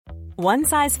One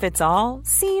size fits all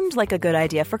seemed like a good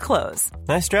idea for clothes.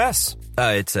 Nice dress.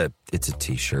 It's a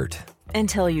t-shirt.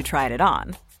 Until you tried it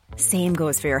on. Same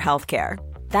goes for your healthcare.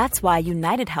 That's why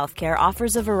United Healthcare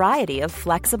offers a variety of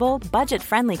flexible,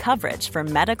 budget-friendly coverage for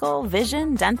medical,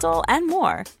 vision, dental, and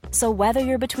more. So whether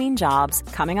you're between jobs,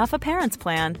 coming off a parent's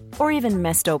plan, or even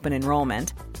missed open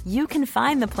enrollment, you can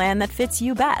find the plan that fits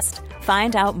you best.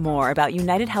 Find out more about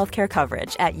United Healthcare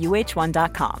coverage at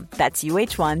uh1.com. That's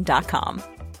uh1.com.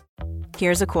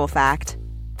 Here's a cool fact.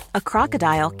 A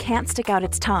crocodile can't stick out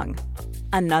its tongue.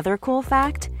 Another cool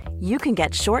fact, you can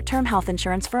get short-term health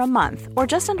insurance for a month or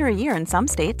just under a year in some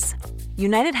states.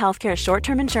 United Healthcare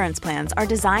short-term insurance plans are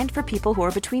designed for people who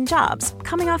are between jobs,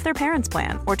 coming off their parents'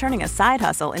 plan, or turning a side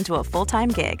hustle into a full-time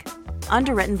gig.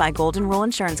 Underwritten by Golden Rule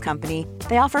Insurance Company,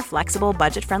 they offer flexible,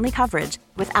 budget-friendly coverage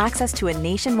with access to a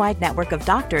nationwide network of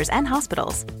doctors and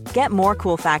hospitals. Get more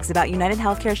cool facts about United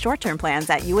Healthcare short-term plans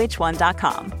at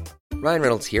uh1.com. Ryan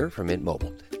Reynolds here from Mint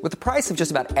Mobile. With the price of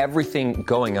just about everything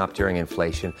going up during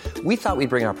inflation, we thought we'd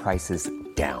bring our prices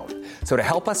down. So to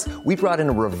help us, we brought in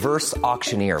a reverse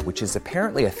auctioneer, which is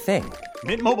apparently a thing.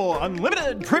 Mint Mobile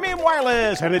Unlimited Premium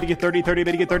Wireless. How to get 30, 30,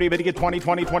 bit to get 30, bit to get 20,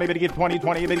 20, 20, bit to get 20,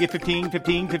 20, bit to get 15,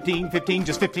 15, 15, 15,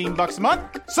 just $15 a month?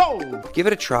 Sold! Give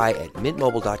it a try at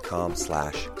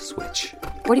mintmobile.com/switch.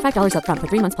 $45 up front for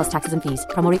 3 months plus taxes and fees.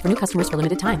 Promo rate for new customers for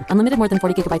limited time. Unlimited more than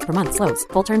 40 gigabytes per month. Slows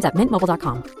full terms at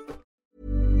mintmobile.com.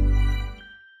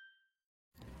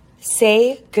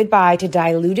 Say goodbye to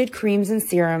diluted creams and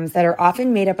serums that are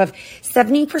often made up of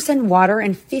 70% water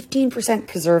and 15%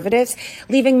 preservatives,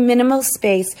 leaving minimal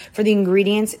space for the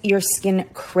ingredients your skin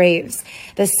craves.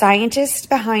 The scientists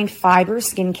behind Fiber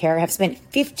Skincare have spent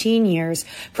 15 years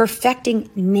perfecting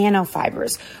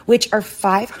nanofibers, which are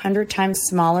 500 times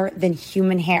smaller than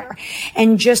human hair.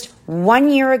 And just 1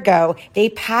 year ago, they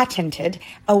patented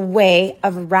a way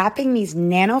of wrapping these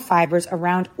nanofibers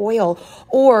around oil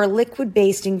or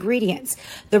liquid-based ingredients.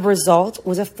 The result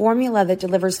was a formula that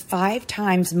delivers 5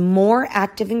 times more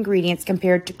active ingredients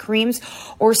compared to creams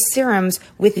or serums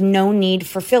with no need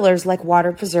for fillers like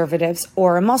water preservatives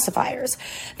or emulsifiers.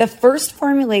 The first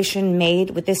formulation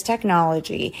made with this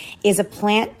technology is a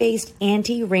plant-based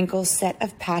anti-wrinkle set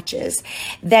of patches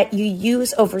that you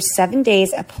use over 7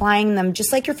 days, applying them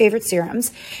just like your favorite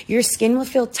serums. Your skin will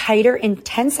feel tighter in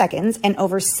 10 seconds, and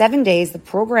over 7 days, the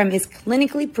program is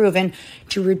clinically proven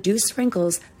to reduce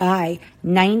wrinkles by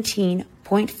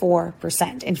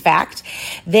 19.4%. In fact,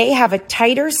 they have a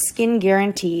tighter skin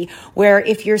guarantee where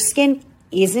if your skin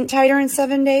isn't tighter in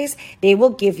 7 days, they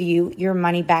will give you your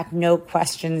money back, no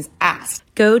questions asked.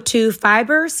 Go to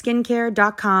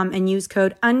fiberskincare.com and use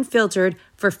code UNFILTERED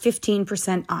for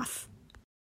 15% off.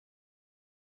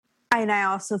 And I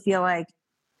also feel like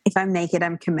if I'm naked,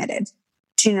 I'm committed.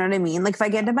 Do you know what I mean? Like if I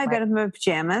get into my bed with my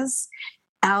pajamas,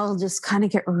 I'll just kind of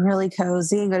get really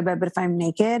cozy and go to bed. But if I'm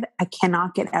naked, I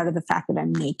cannot get out of the fact that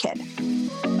I'm naked.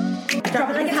 Drop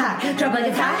it like it's hot. Drop it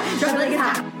like it's hot. Drop it like it's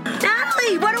hot.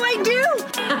 Natalie, what do I do?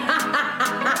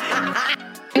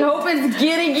 I hope it's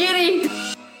giddy.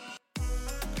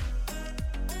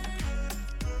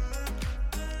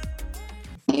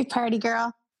 Hey, party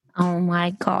girl. Oh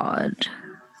my God.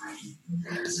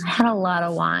 I had a lot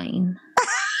of wine.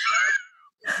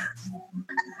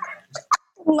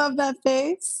 Love that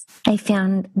face. I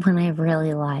found one I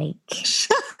really like.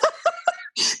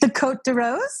 The Côte de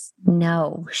Rose?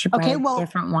 No, she bought a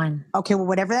different one. Okay, well,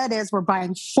 whatever that is, we're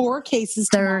buying 4 cases.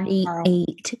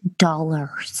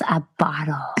 $38 a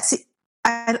bottle. See,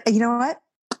 you know what?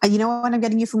 You know what I'm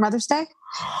getting you for Mother's Day?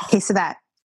 A case of that.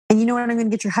 And you know what I'm going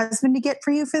to get your husband to get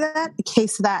for you for that? A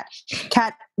case of that.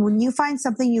 Kat, when you find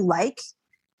something you like,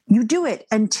 you do it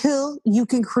until you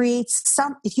can create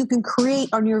if you can create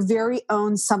on your very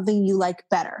own something you like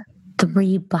better.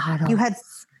 3 bottles.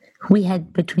 We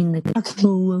had between the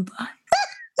two of us.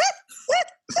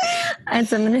 And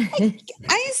so I'm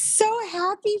so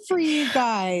happy for you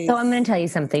guys. So I'm going to tell you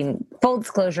something. Full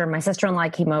disclosure, my sister-in-law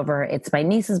came over. It's my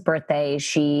niece's birthday.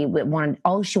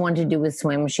 All she wanted to do was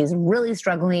swim. She's really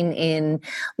struggling in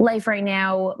life right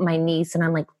now, my niece. And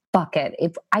I'm like, fuck it.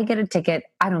 If I get a ticket,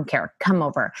 I don't care. Come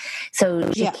over.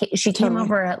 So she came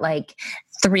over at like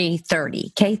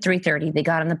 3:30. Okay, 3:30. They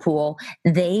got in the pool.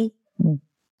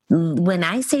 When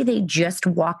I say they just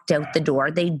walked out the door,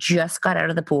 they just got out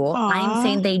of the pool. Aww. I'm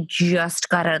saying they just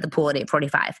got out of the pool at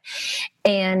 8:45.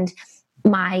 And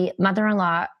my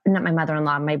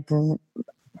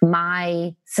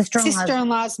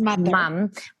sister-in-law's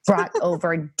mom brought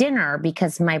over dinner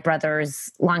because my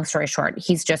brother's, long story short,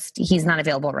 he's not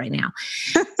available right now.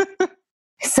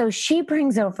 So she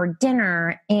brings over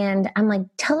dinner and I'm like,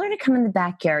 tell her to come in the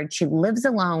backyard. She lives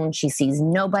alone. She sees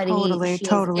nobody.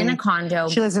 She's in a condo.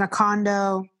 She lives in a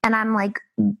condo. And I'm like,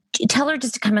 tell her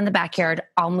just to come in the backyard.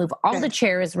 I'll move all the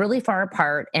chairs really far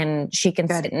apart and she can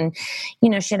sit and,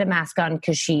 she had a mask on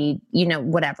because she,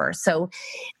 whatever. So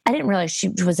I didn't realize she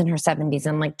was in her 70s.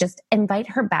 I'm like, just invite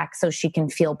her back so she can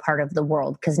feel part of the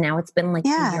world. Cause now it's been like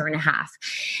a year and a half.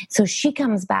 So she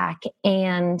comes back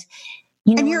and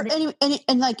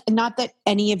not that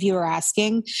any of you are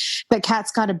asking, but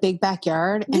Kat's got a big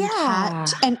backyard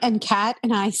and Kat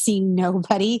and I see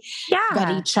nobody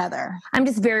but each other. I'm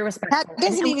just very respectful. Kat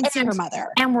doesn't even see her mother.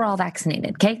 And we're all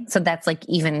vaccinated. Okay. So that's like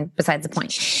even besides the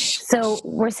point. So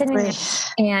we're sitting there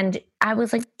and I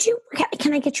was like,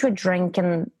 can I get you a drink?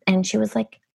 And she was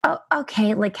like, oh,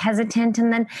 okay, like hesitant.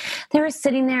 And then they were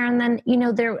sitting there and then,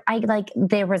 there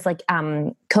was like,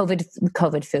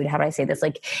 COVID food. How do I say this?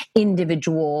 Like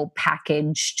individual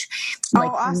packaged,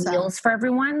 meals for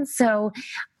everyone. So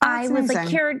I was like,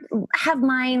 here, have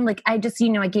mine. Like, I just,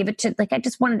 I gave it to, like, I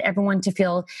just wanted everyone to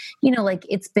feel, like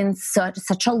it's been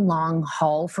such a long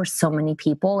haul for so many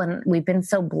people. And we've been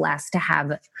so blessed to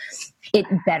have it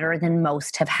better than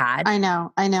most have had. I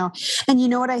know. And you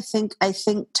know what I think? I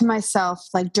think to myself,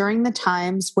 like during the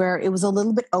times where it was a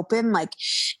little bit open, like,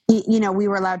 we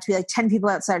were allowed to be like 10 people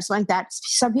outside or something like that.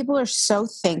 Some people are so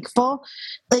thankful,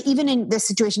 like even in this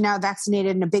situation now,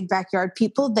 vaccinated in a big backyard,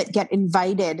 people that get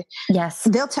invited. Yes.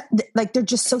 They're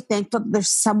just so thankful that there's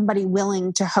somebody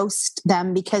willing to host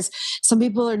them because some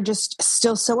people are just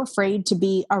still so afraid to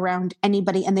be around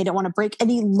anybody and they don't want to break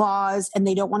any laws and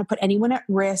they don't want to put anyone at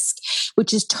risk,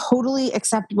 which is totally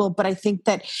acceptable. But I think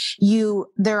that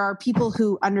there are people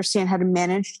who understand how to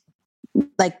manage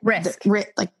like risk,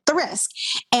 the risk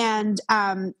and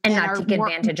not take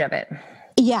advantage of it.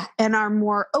 Yeah. And are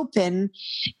more open.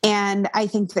 And I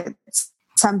think that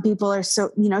some people are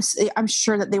so, I'm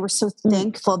sure that they were so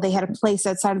thankful they had a place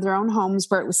outside of their own homes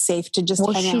where it was safe to just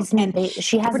hang out and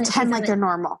pretend like they're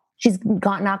normal. She's in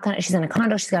a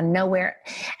condo. She's gone nowhere.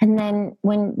 And then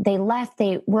when they left,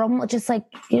 they were almost just like,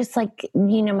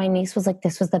 my niece was like,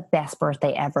 this was the best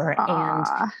birthday ever.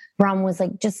 Aww. And Rom was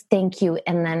like, just thank you.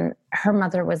 And then her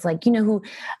mother was like, who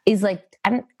is like,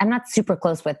 I'm not super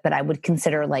close with, but I would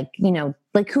consider like, who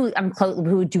I'm close,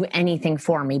 who would do anything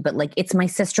for me, but like, it's my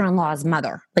sister-in-law's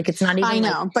mother. Like, it's not even, I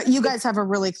know, but you guys have a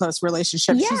really close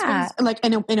relationship. Yeah. She's been, like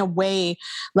in a way,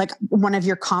 like one of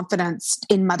your confidants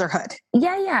in motherhood.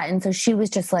 Yeah. Yeah. And so she was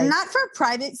just like, not for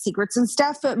private secrets and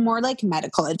stuff, but more like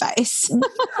medical advice.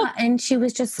 Yeah, and she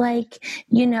was just like,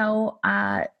 you made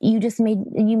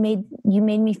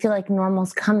me feel like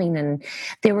normal's coming. And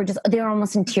they were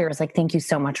almost in tears. Like, thank you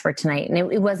so much for tonight. And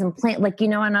it wasn't planned, like,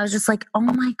 and I was just like, oh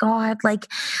my God, like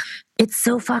it's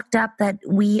so fucked up that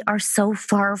we are so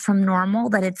far from normal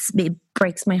that it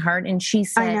breaks my heart. And she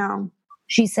said, I know.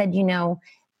 She said,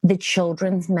 the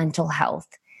children's mental health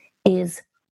is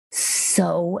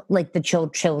so, like the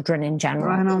children in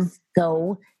general, is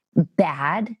so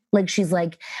bad. Like, she's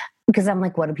like, because I'm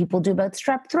like, what do people do about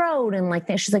strep throat? And like,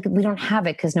 she's like, we don't have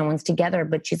it because no one's together.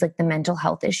 But she's like, the mental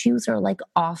health issues are like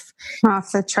off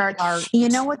the chart. You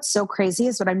know what's so crazy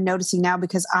is what I'm noticing now,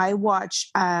 because I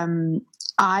watch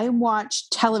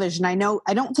television. I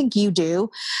don't think you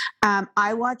do.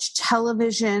 I watch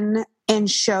television and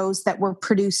shows that were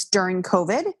produced during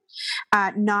COVID.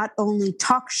 Not only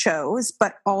talk shows,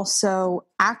 but also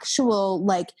actual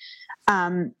like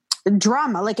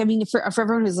drama. Like, I mean, for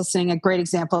everyone who's listening, a great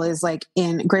example is like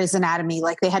in Grey's Anatomy,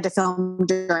 like they had to film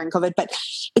during COVID, but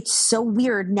it's so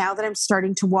weird now that I'm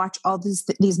starting to watch all these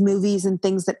movies and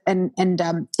things that, and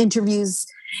interviews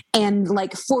and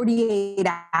like 48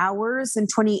 hours and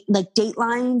 20 like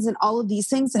Datelines and all of these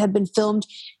things that have been filmed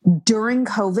during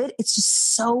COVID. It's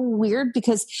just so weird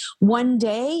because one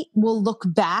day we'll look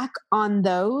back on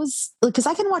those, because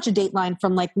I can watch a Dateline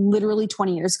from like literally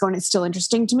 20 years ago and it's still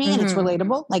interesting to me and it's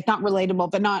relatable, like not relatable,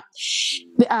 but not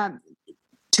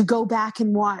to go back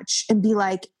and watch and be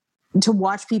like, to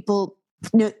watch people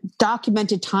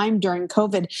documented time during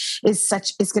COVID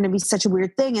is going to be such a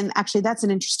weird thing. And actually that's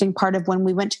an interesting part of when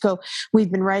we've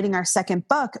been writing our second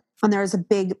book, and there was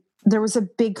a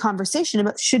big conversation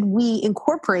about should we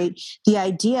incorporate the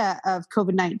idea of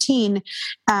COVID-19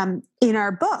 in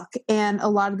our book. And a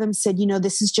lot of them said,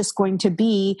 this is just going to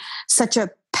be such a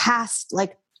past,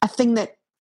 like a thing that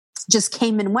just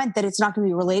came and went, that it's not going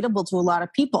to be relatable to a lot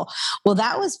of people. Well,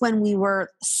 that was when we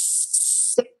were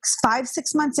 6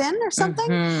 months in or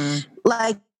something.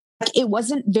 Like it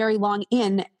wasn't very long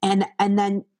in. And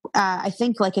then I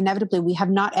think like inevitably we have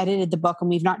not edited the book and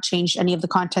we've not changed any of the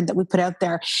content that we put out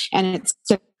there. And it's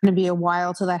going to be a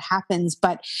while till that happens.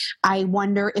 But I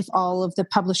wonder if all of the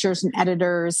publishers and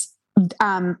editors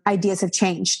ideas have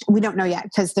changed. We don't know yet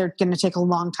because they're going to take a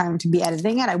long time to be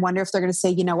editing it. I wonder if they're going to say,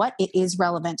 you know what, it is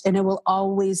relevant and it will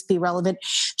always be relevant,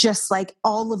 just like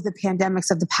all of the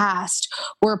pandemics of the past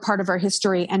were a part of our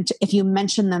history. And if you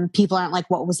mention them, people aren't like,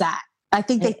 what was that? I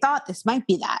think they thought this might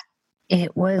be that.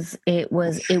 It was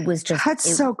just,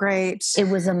 that's so great. It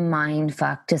was a mind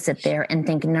fuck to sit there and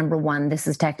think, number one, this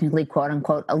is technically quote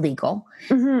unquote illegal.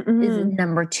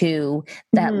 Number two,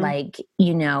 that like,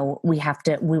 you know, we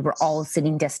were all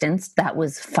sitting distance. That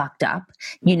was fucked up,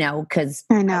 you know, cause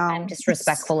I'm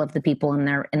disrespectful of the people in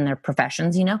their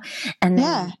professions, you know? And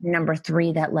then number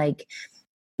three, that like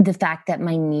the fact that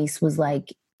my niece was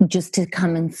like, just to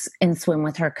come and swim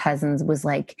with her cousins was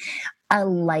like a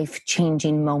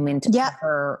life-changing moment for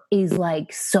her, is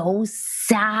like so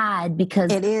sad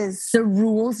because it is. The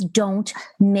rules don't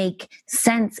make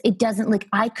sense. It doesn't, like,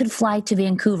 I could fly to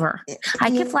Vancouver.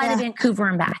 I could fly to Vancouver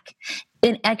and back.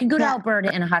 And I could go to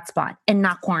Alberta in a hot spot and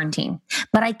not quarantine,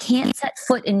 but I can't set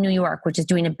foot in New York, which is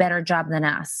doing a better job than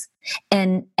us.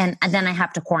 And then I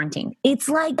have to quarantine. It's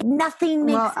like nothing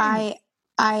makes sense.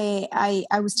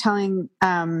 I was telling,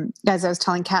 as I was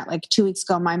telling Kat, like 2 weeks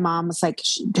ago, my mom was like,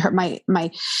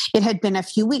 it had been a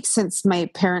few weeks since my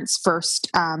parents' first,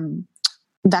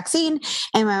 vaccine.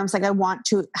 And my mom's like, I want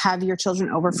to have your children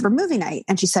over for movie night.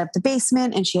 And she set up the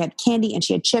basement and she had candy and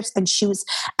she had chips. And she was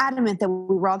adamant that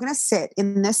we were all going to sit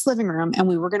in this living room and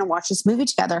we were going to watch this movie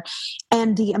together.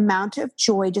 And the amount of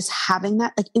joy just having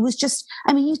that, like, it was just,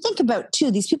 I mean, you think about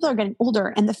too, these people are getting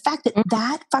older and the fact that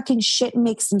that fucking shit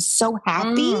makes them so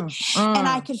happy. And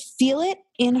I could feel it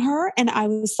in her. And I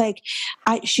was like,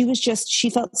 she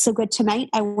felt so good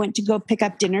tonight. I went to go pick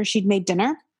up dinner. She'd made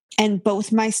dinner. And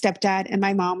both my stepdad and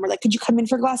my mom were like, could you come in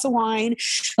for a glass of wine?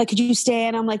 Like, could you stay?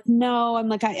 And I'm like, no, I'm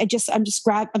like, I'm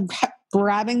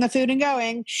grabbing the food and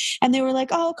going. And they were like,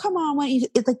 oh, come on.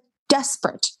 It's like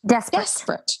desperate.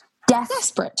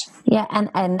 Yeah.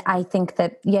 And I think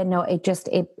that,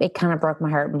 it kind of broke my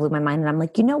heart and blew my mind. And I'm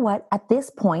like, you know what, at this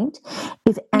point,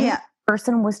 if any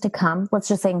person was to come, let's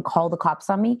just say, and call the cops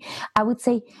on me, I would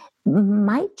say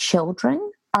my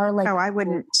children are like, oh, I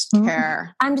wouldn't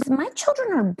care. My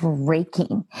children are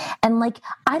breaking and like,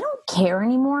 I don't care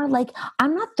anymore. Like,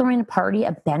 I'm not throwing a party,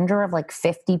 a bender of like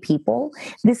 50 people.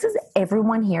 This is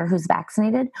everyone here who's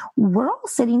vaccinated. We're all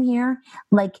sitting here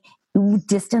like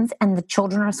distance and the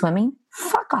children are swimming.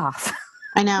 Fuck off.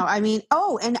 I know. I mean,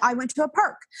 and I went to a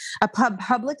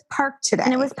public park today.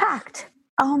 And it was packed.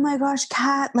 Oh my gosh,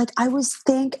 Kat, like I was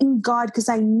thanking God because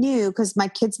I knew, because my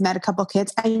kids met a couple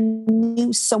kids. I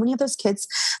knew so many of those kids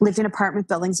lived in apartment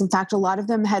buildings. In fact, a lot of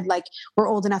them were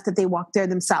old enough that they walked there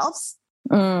themselves.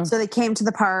 So they came to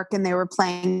the park and they were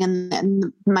playing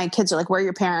and my kids are like, where are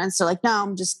your parents? They're like, no,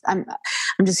 I'm just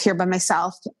here by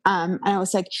myself. And I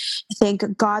was like,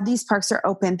 thank God these parks are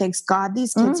open. Thanks God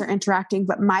these kids are interacting.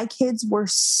 But my kids were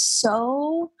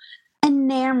so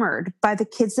enamored by the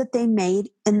kids that they made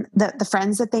and the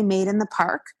friends that they made in the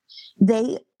park.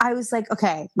 I was like,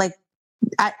 okay, like,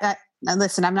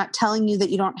 listen, I'm not telling you that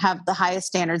you don't have the highest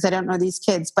standards. I don't know these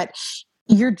kids, but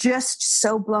you're just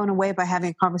so blown away by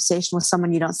having a conversation with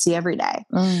someone you don't see every day.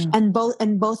 And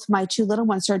both my two little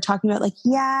ones started talking about like,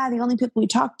 the only people we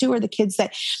talk to are the kids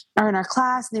that are in our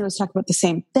class. And they always talk about the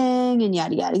same thing and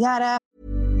yada, yada, yada.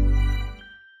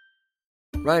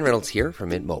 Ryan Reynolds here from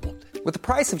Mint Mobile. With the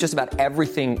price of just about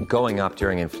everything going up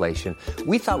during inflation,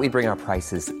 we thought we'd bring our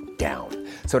prices down.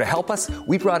 So to help us,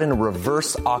 we brought in a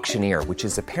reverse auctioneer, which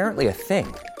is apparently a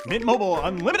thing. Mint Mobile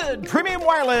Unlimited Premium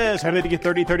Wireless. How to get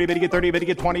 30, 30, how to get 30, how to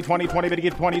get 20, 20, 20, how to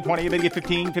get 20, 20, how to get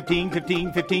 15, 15,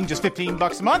 15, 15, just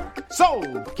 $15 a month?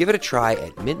 Sold! Give it a try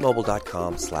at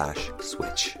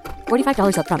mintmobile.com/switch.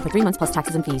 $45 up front for 3 months plus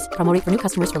taxes and fees. Promo rate for new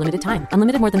customers for limited time.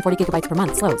 Unlimited more than 40 gigabytes per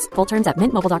month. Slows full terms at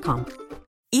mintmobile.com.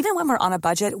 Even when we're on a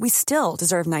budget, we still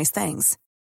deserve nice things.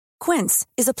 Quince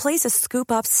is a place to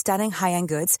scoop up stunning high-end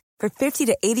goods for 50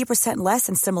 to 80% less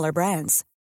than similar brands.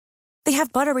 They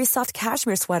have buttery soft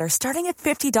cashmere sweaters starting at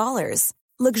 $50,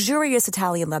 luxurious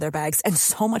Italian leather bags, and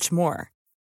so much more.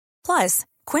 Plus,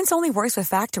 Quince only works with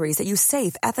factories that use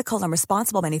safe, ethical, and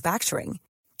responsible manufacturing.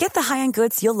 Get the high-end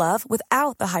goods you'll love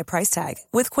without the high price tag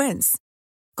with Quince.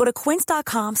 Go to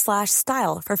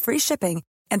quince.com/style for free shipping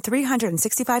and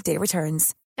 365-day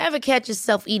returns. Ever catch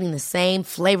yourself eating the same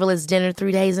flavorless dinner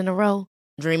 3 days in a row?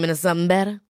 Dreaming of something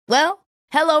better? Well,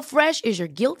 HelloFresh is your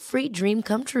guilt-free dream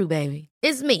come true, baby.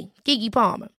 It's me, Keke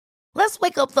Palmer. Let's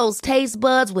wake up those taste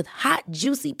buds with hot,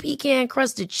 juicy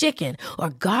pecan-crusted chicken or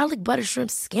garlic butter shrimp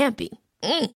scampi.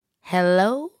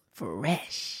 Hello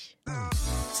Fresh.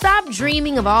 Stop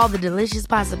dreaming of all the delicious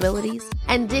possibilities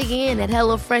and dig in at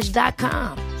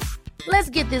HelloFresh.com. Let's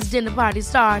get this dinner party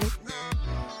started.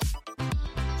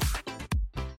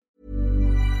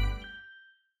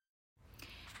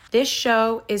 This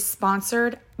show is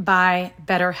sponsored by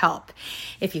BetterHelp.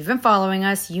 If you've been following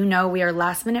us, you know we are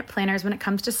last-minute planners when it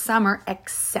comes to summer,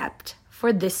 except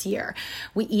for this year.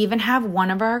 We even have one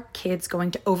of our kids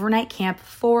going to overnight camp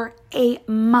for a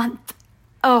month,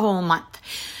 a whole month.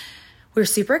 We're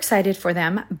super excited for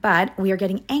them, but we are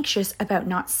getting anxious about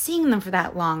not seeing them for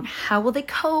that long. How will they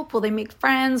cope? Will they make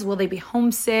friends? Will they be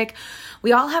homesick?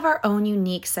 We all have our own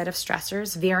unique set of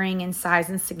stressors, varying in size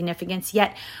and significance,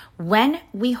 yet when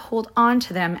we hold on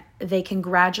to them, they can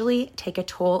gradually take a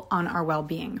toll on our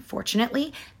well-being.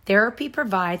 Fortunately, therapy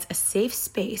provides a safe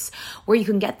space where you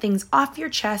can get things off your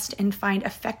chest and find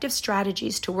effective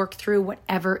strategies to work through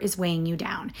whatever is weighing you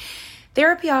down.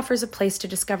 Therapy offers a place to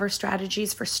discover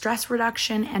strategies for stress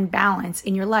reduction and balance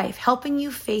in your life, helping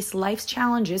you face life's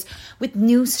challenges with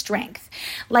new strength.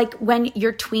 Like when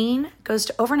your tween goes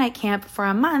to overnight camp for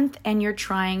a month and you're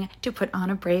trying to put on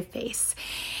a brave face.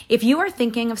 If you are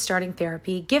thinking of starting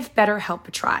therapy, give BetterHelp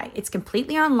a try. It's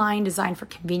completely online, designed for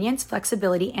convenience,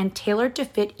 flexibility, and tailored to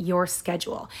fit your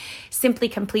schedule. Simply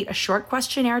complete a short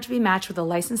questionnaire to be matched with a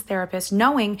licensed therapist,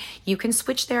 knowing you can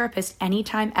switch therapists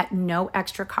anytime at no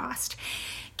extra cost.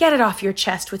 Get it off your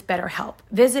chest with BetterHelp.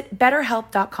 Visit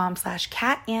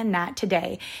betterhelp.com/catandnat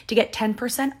today to get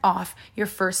 10% off your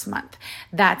first month.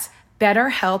 That's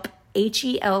BetterHelp,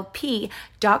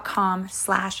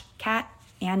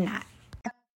 HELP.com/catandnat.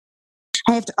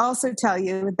 I have to also tell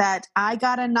you that I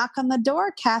got a knock on the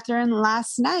door, Catherine,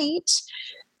 last night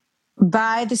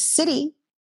by the city.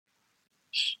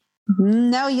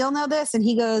 No, you'll know this. And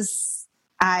he goes,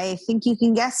 I think you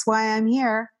can guess why I'm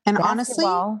here. And honestly,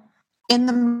 in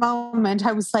the moment,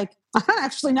 I was like, I don't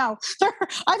actually know.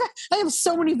 I have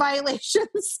so many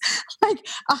violations. I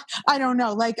don't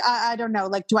know. I don't know.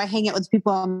 Do I hang out with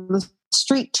people on the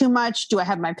street too much? Do I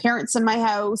have my parents in my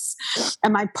house?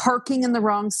 Am I parking in the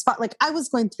wrong spot? I was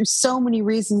going through so many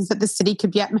reasons that the city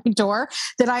could be at my door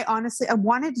that I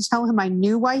wanted to tell him I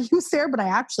knew why he was there, but I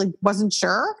actually wasn't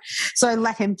sure. So I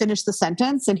let him finish the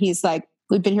sentence, and he's like,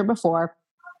 we've been here before.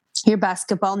 Your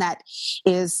basketball net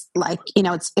is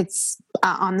it's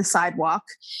on the sidewalk,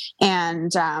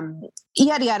 and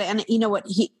yada yada. And you know what?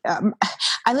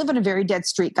 I live on a very dead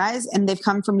street, guys, and they've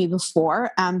come for me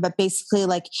before. But basically,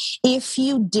 if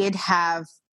you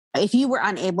were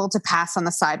unable to pass on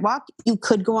the sidewalk, you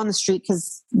could go on the street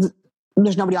because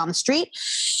there's nobody on the street.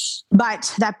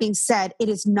 But that being said, it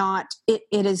is not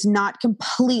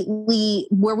completely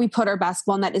where we put our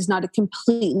basketball net is not a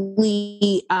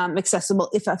completely accessible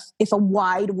if a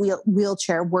wide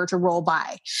wheelchair were to roll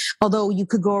by. Although you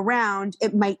could go around,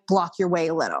 it might block your way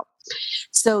a little.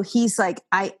 So he's like,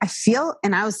 I feel,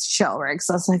 and I was chill, right?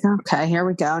 So I was like, okay, here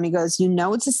we go. And he goes,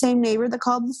 it's the same neighbor that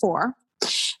called before.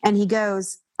 And he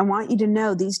goes, I want you to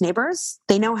know these neighbors,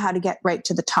 they know how to get right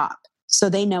to the top. So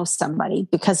they know somebody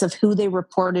because of who they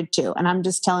reported to. And I'm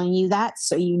just telling you that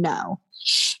so you know.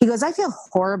 He goes, I feel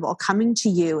horrible coming to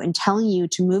you and telling you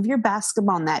to move your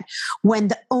basketball net when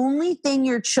the only thing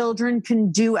your children can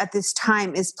do at this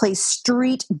time is play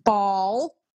street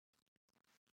ball.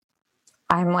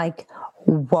 I'm like,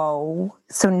 whoa.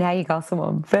 So now you got some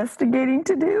investigating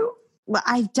to do? Well,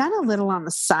 I've done a little on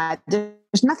the side.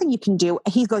 There's nothing you can do.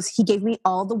 He goes, he gave me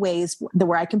all the ways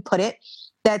where I can put it.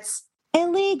 That's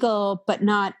illegal, but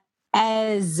not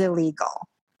as illegal.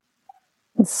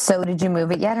 So did you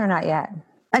move it yet or not yet?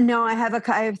 No, I have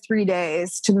 3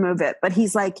 days to move it, but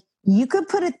he's like, you could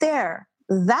put it there.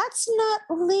 That's not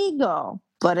illegal,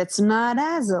 but it's not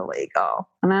as illegal.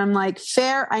 And I'm like,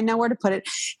 fair. I know where to put it.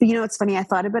 But it's funny. I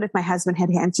thought about if my husband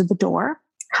had answered the door,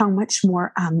 how much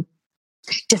more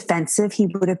defensive he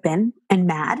would have been and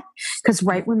mad. Because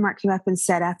right when Mark came up and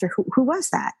said after, who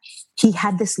was that? He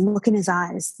had this look in his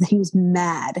eyes that he was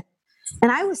mad.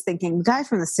 And I was thinking, the guy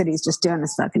from the city is just doing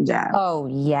his fucking job. Oh,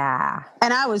 yeah.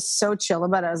 And I was so chill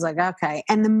about it. I was like, okay.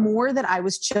 And the more that I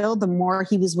was chill, the more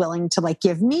he was willing to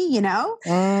give me,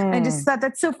 I just thought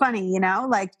that's so funny,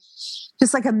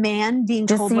 just like a man being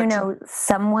just told. Just so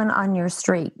someone on your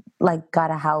street got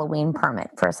a Halloween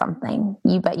permit for something.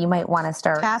 You might want to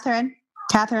start.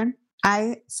 Catherine,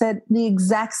 I said the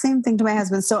exact same thing to my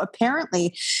husband. So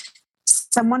apparently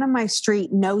someone on my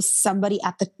street knows somebody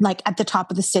at the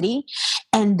top of the city,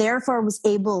 and therefore was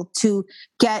able to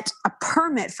get a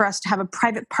permit for us to have a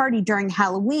private party during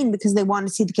Halloween because they wanted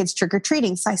to see the kids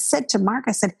trick-or-treating. So I said to Mark,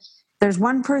 I said, there's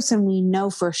one person we know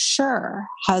for sure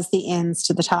has the ins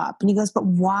to the top. And he goes, but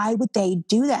why would they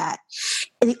do that?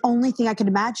 And the only thing I could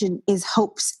imagine is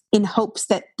hopes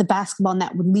that the basketball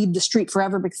net would leave the street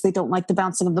forever because they don't like the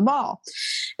bouncing of the ball.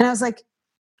 And I was like,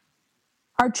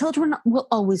 our children will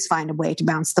always find a way to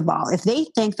bounce the ball. If they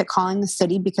think that calling the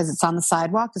city because it's on the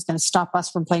sidewalk is going to stop us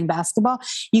from playing basketball,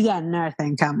 you got another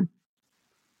thing coming.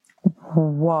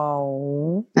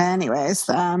 Whoa. Anyways.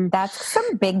 That's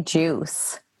some big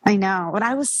juice. I know. But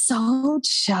I was so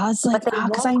just like,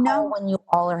 because I know when you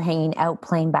all are hanging out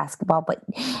playing basketball, but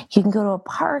you can go to a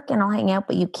park and all hang out,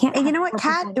 but you can't. And you know what,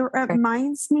 Kat? It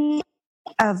reminds me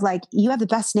of like, you have the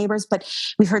best neighbors, but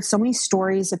we've heard so many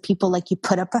stories of people like you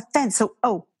put up a fence.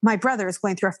 So, my brother is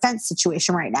going through a fence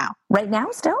situation right now. Right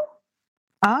now still?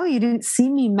 Oh, you didn't see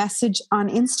me message on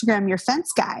Instagram your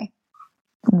fence guy.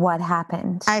 What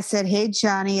happened? I said, hey,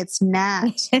 Johnny, it's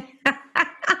Nat.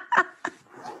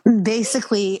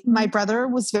 Basically, my brother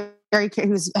was had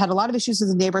a lot of issues with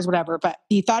the neighbors, whatever, but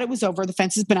he thought it was over. The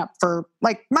fence has been up for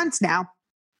like months now,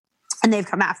 and they've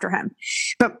come after him.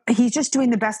 But he's just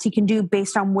doing the best he can do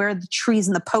based on where the trees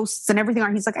and the posts and everything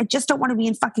are. He's like, I just don't want to be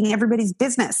in fucking everybody's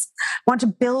business. I want to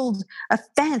build a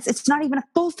fence. It's not even a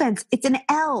full fence. It's an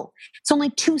L. It's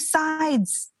only 2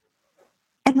 sides.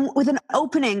 And with an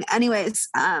opening. Anyways,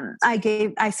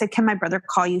 I said, can my brother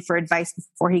call you for advice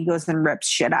before he goes and rips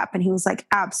shit up? And he was like,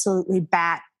 absolutely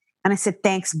bat. And I said,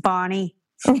 thanks, Bonnie.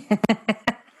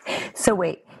 So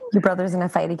wait, your brother's in a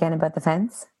fight again about the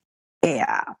fence?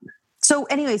 Yeah. So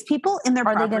anyways, people in their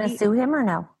property. Are they going to sue him or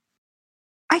no?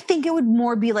 I think it would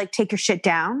more be like, take your shit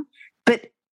down.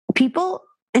 But people,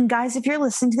 and guys, if you're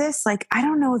listening to this, like, I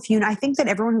don't know if I think that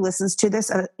everyone who listens to this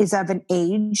is of an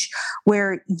age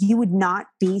where you would not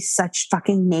be such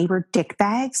fucking neighbor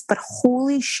dickbags, but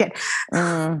holy shit.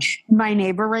 My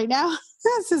neighbor right now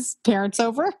has his parents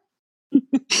over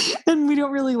and we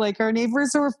don't really like our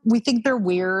neighbors, or we think they're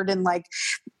weird and like,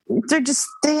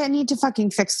 they need to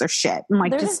fucking fix their shit. And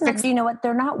like, you know what?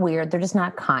 They're not weird. They're just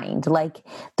not kind. Like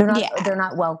they're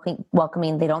not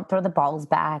welcoming. They don't throw the balls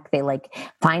back. They like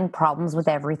find problems with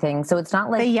everything. So it's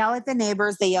not like they yell at the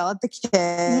neighbors. They yell at the kids.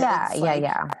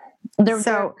 Yeah.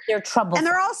 They're trouble. And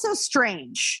they're also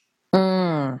strange.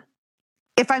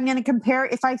 If I'm going to compare,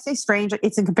 if I say strange,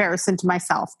 it's in comparison to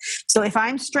myself. So if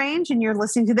I'm strange and you're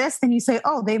listening to this, then you say,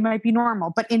 oh, they might be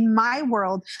normal. But in my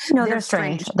world, no, they're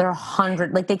strange. They're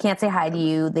 100. Like they can't say hi to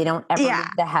you. They don't ever leave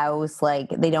the house. Like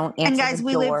they don't answer the door. And guys,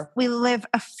 we live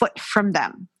a foot from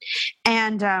them.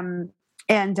 And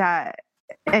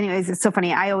anyways, it's so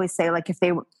funny. I always say, like, if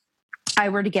I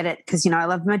were to get it, because, I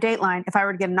love my Dateline. If I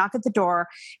were to get a knock at the door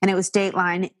and it was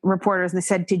Dateline reporters and they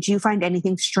said, did you find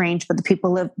anything strange but the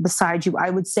people live beside you? I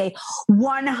would say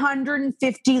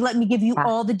 150. Let me give you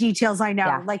all the details I know.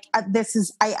 Yeah. Like this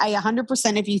is, I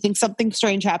 100%, if you think something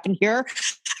strange happened here,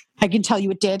 I can tell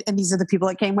you it did. And these are the people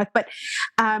it came with. But,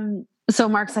 so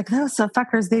Mark's like, oh, so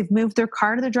fuckers, they've moved their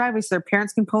car to the driveway so their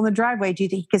parents can pull in the driveway. Do you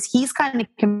think? Because he's kind of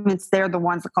convinced they're the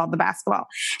ones that called the basketball.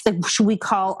 He's like, should we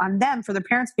call on them for their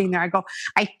parents being there? I go,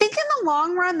 I think in the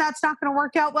long run, that's not going to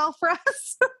work out well for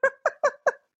us.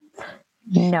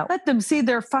 No. Let them see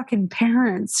their fucking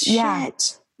parents. Yeah.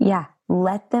 Shit. Yeah.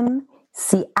 Let them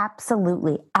see.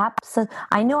 Absolutely.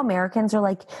 I know Americans are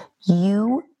like,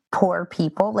 you poor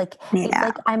people. Like, it's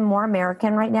like I'm more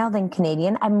American right now than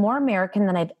Canadian. I'm more American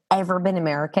than I've ever been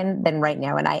American than right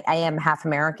now. And I am half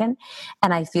American.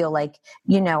 And I feel like,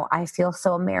 I feel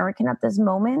so American at this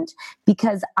moment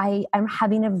because I'm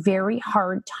having a very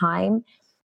hard time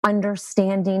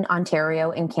understanding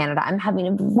Ontario and Canada. I'm having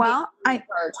a I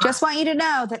just want you to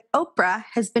know that Oprah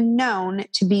has been known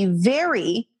to be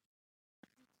very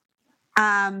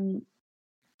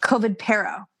COVID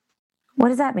pero. What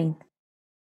does that mean?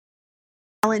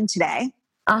 Ellen today.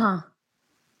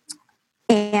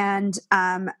 And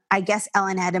I guess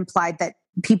Ellen had implied that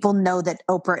people know that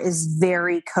Oprah is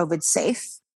very COVID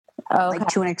safe, like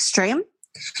to an extreme.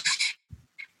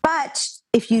 But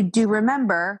if you do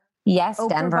remember, yes, Oprah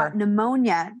Denver got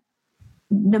pneumonia.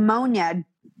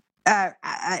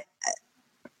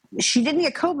 She didn't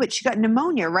get COVID. She got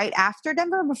pneumonia right after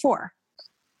Denver or before?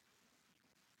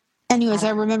 Anyways, I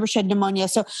remember she had pneumonia.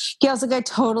 So Gail's like, I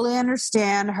totally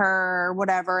understand her,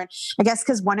 whatever. And I guess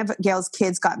because one of Gail's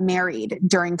kids got married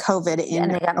during COVID in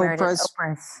Oprah's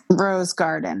Rose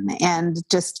Garden. And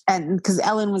because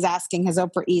Ellen was asking, has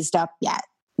Oprah eased up yet?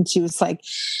 And she was like,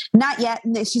 not yet.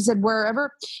 And she said,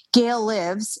 wherever Gail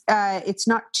lives, it's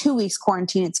not 2 weeks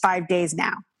quarantine, it's 5 days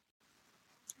now.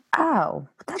 Oh,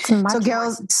 that's much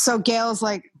So Gail's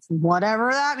like,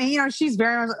 whatever that means, she's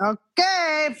very much,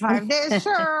 okay, 5 days,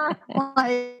 sure.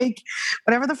 Like,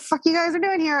 whatever the fuck you guys are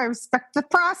doing here, I respect the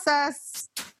process.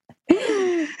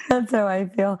 That's how I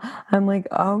feel. I'm like,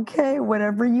 okay,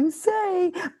 whatever you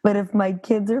say. But if my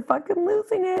kids are fucking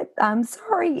losing it, I'm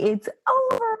sorry, it's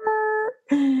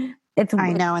over.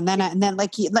 I know, and then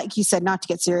like you said, not to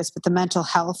get serious, but the mental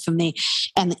health and the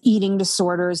eating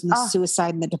disorders and the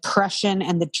suicide and the depression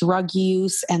and the drug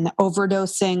use and the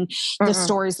overdosing, the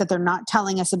stories that they're not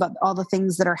telling us about all the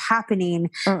things that are happening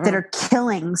that are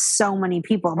killing so many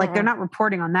people. Like they're not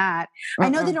reporting on that. I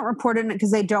know they don't report on it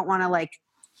because they don't want to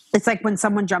it's like when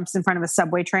someone jumps in front of a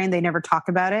subway train, they never talk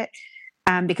about it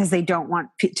because they don't want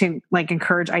to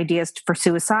encourage ideas for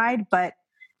suicide, but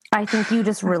I think you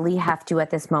just really have to, at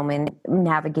this moment,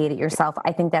 navigate it yourself.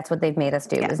 I think that's what they've made us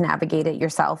do is navigate it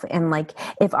yourself. And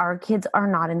if our kids are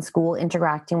not in school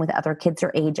interacting with other kids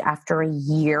their age after a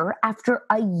year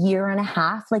and a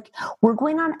half, we're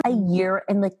going on a year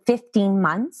and 15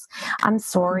 months. I'm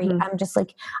sorry. I'm just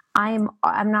I'm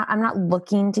not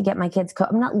looking to get my kids,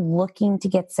 I'm not looking to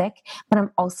get sick, but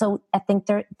I think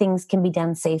things can be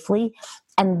done safely.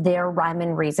 And their rhyme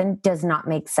and reason does not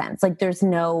make sense. There's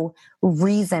no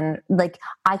reason.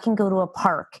 I can go to a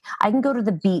park. I can go to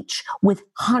the beach with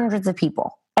hundreds of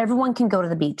people. Everyone can go to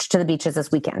the beaches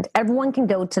this weekend. Everyone can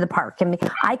go to the park. And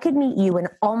I could meet you and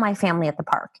all my family at the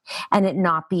park and it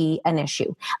not be an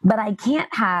issue. But I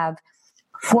can't have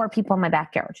 4 people in my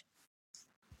backyard.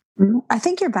 I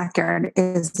think your backyard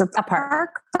is a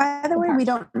park. By the way, we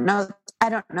don't know. I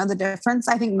don't know the difference.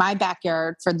 I think my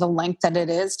backyard, for the length that it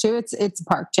is too, it's a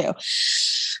park too.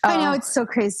 I know it's so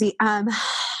crazy. But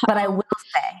I will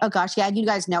say, oh gosh, yeah, you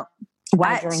guys know. What?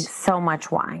 I drank so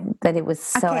much wine that it was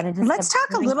so. Okay, and let's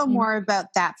talk a little more about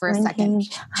that for a second.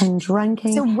 I'm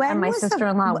drinking. So when and my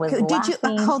sister-in-law was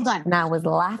laughing. Hold on. And I was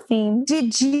laughing.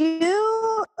 Did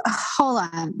you? Hold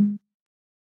on.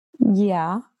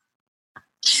 Yeah.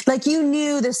 You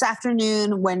knew this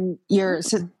afternoon when you're.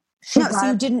 So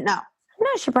you didn't know. No,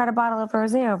 she brought a bottle of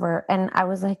rosé over, and I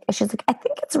was like, she's like, I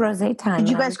think it's rosé time. Did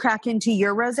you guys crack into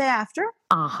your rosé after?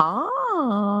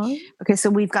 Okay, so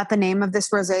we've got the name of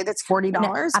this rosé that's $40. No,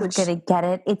 I'm gonna get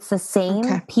it. It's the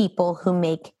same people who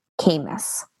make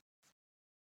Caymus.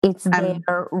 It's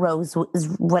their rose,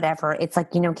 whatever. It's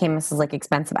Caymus is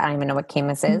expensive. I don't even know what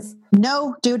Caymus is.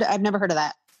 No, dude, I've never heard of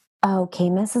that. Oh,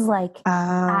 Caymus is at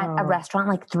a restaurant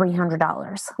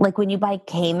 $300. When you buy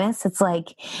Caymus, it's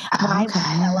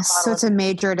so it's a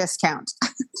major discount.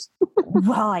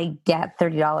 Well, I get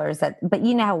 $30 but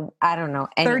I don't know.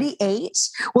 38?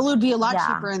 Well, it would be a lot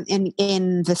cheaper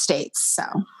in the States. So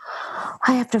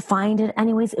I have to find it.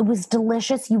 Anyways, it was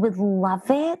delicious. You would love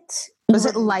it. Was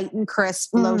it light and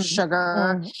crisp, low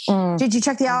sugar? Did you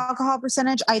check the alcohol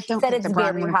percentage? I don't think it's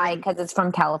very high because it's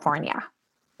from California.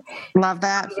 Love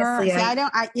that.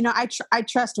 I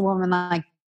trust a woman like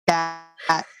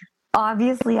that.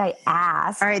 Obviously, I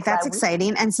asked. All right, that's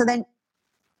exciting. And so then,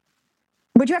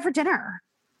 what'd you have for dinner?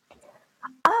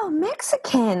 Oh,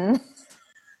 Mexican.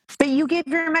 But you gave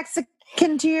your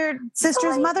Mexican to your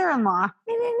sister's mother-in-law.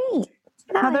 I didn't eat.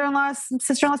 Mother-in-law's,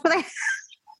 sister-in-law's birthday.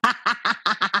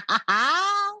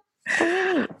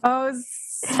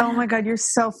 Oh my God, you're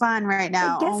so fun right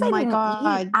now. Oh my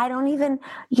God. I don't even,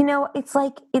 it's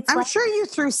I'm sure you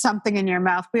threw something in your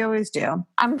mouth. We always do.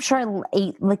 I'm sure I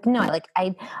ate,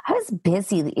 I was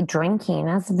busy drinking.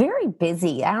 I was very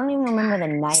busy. I don't even remember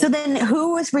the night. So then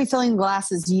who was refilling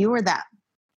glasses, you or them?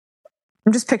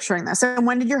 I'm just picturing this. And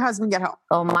when did your husband get home?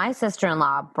 Oh, my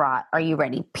sister-in-law brought, are you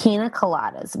ready? Pina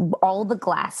coladas, all the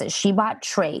glasses. She bought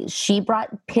trays. She brought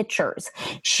pitchers.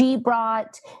 She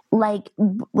brought like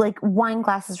wine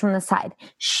glasses from the side.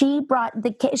 She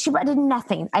did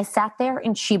nothing. I sat there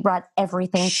and she brought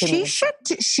everything to me.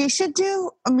 She should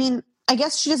do, I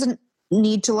guess she doesn't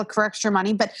need to look for extra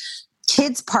money, but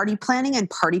kids party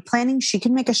planning, she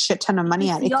can make a shit ton of money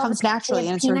at. It comes naturally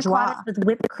and it's her job. With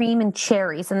whipped cream and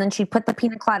cherries, and then she'd put the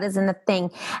pina coladas in the thing,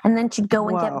 and then she'd go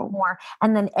and get more,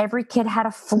 and then every kid had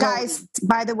a float. Guys,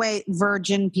 by the way,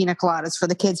 virgin pina coladas for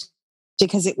the kids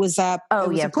because it was a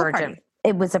virgin. Party.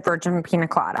 It was a virgin pina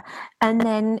colada. And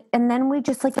then we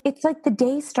just it's the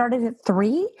day started at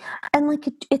 3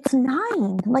 and it's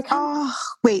 9.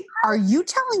 Wait, are you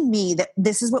telling me that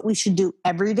this is what we should do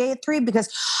every day at 3?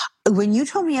 Because when you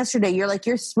told me yesterday, you're like,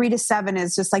 your 3 to 7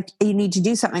 is just you need to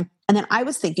do something. And then I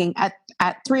was thinking at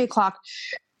 3:00,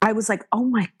 I was like, oh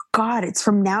my God, it's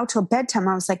from now till bedtime.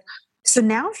 I was like, so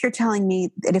now if you're telling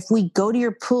me that if we go to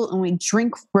your pool and we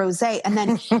drink rosé and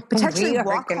then potentially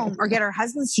walk home or get our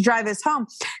husbands to drive us home,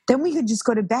 then we could just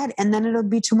go to bed and then it'll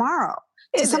be tomorrow.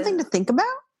 Is something to think about?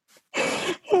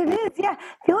 It is, yeah.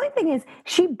 The only thing is,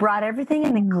 she brought everything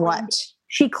and then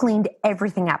she cleaned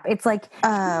everything up. It's like, you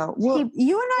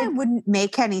and I wouldn't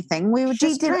make anything. We would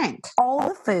just drink all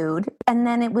the food, and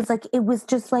then it was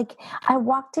just like I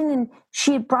walked in and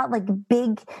she had brought like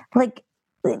big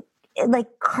like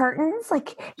cartons.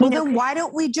 Like, then why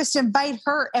don't we just invite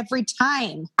her every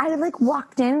time? I like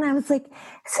walked in and I was like,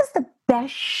 this is the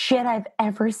best shit I've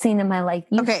ever seen in my life.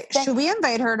 Should we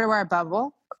invite her to our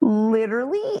bubble?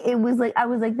 Literally, it was like, I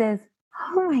was like this,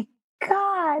 oh my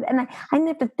God. And I didn't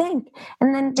have to think.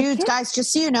 And then guys,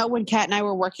 just so you know, when Kat and I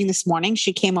were working this morning,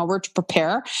 she came over to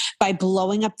prepare by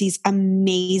blowing up these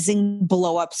amazing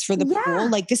blow ups for the pool.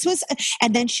 Like this was,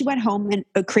 and then she went home and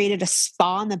created a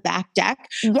spa on the back deck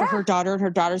for her daughter and her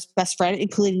daughter's best friend,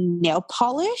 including nail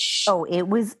polish. Oh, it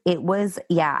was,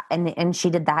 yeah. And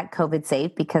she did that COVID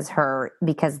safe because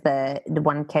the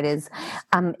one kid is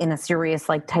in a serious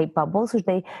like tight bubble. So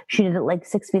she did it like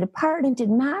 6 feet apart and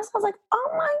did masks. I was like, oh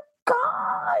my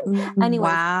God. Anyway,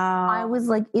 I was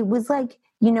like, it was like,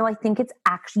 I think it's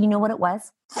actually, you know what it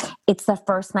was? It's the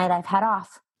first night I've had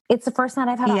off. It's the first night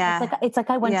I've had off. It's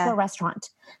like I went to a restaurant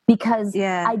because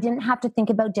I didn't have to think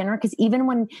about dinner. Because even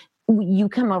when you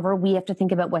come over, we have to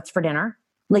think about what's for dinner.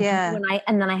 Like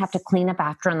and then I have to clean up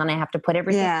after, and then I have to put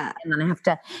everything, and then I have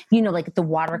to, like the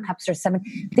water cups are 7.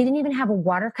 They didn't even have a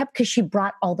water cup because she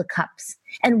brought all the cups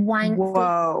and wine.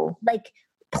 Whoa. Like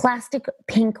plastic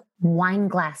pink wine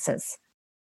glasses.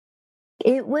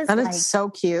 It was so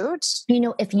cute.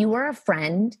 If you were a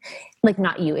friend, like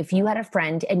not you, if you had a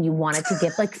friend and you wanted to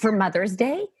give like for Mother's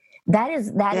Day, that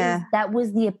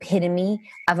was the epitome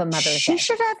of a Mother's Day. She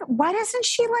should have. Why doesn't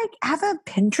she like have a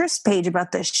Pinterest page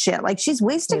about this shit? Like she's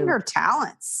wasting her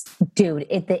talents, dude.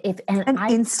 If an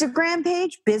Instagram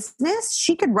page business,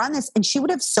 she could run this, and she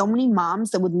would have so many moms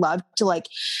that would love to like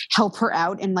help her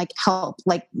out and like help,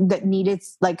 like that needed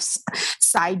like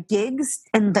side gigs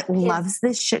and that loves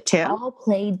this shit too. All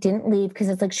played, didn't leave because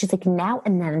it's like she's like now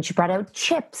and then, and she brought out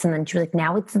chips, and then she was like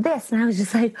now it's this, and I was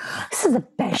just like, this is the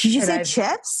best. Did you say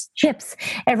chips? Chips,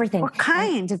 everything. What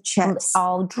kind of chips?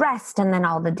 All dressed, and then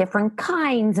all the different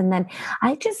kinds. And then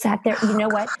I just sat there. You know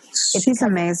what? She's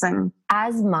amazing.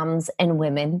 As moms and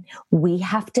women, we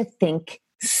have to think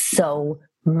so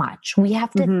much. We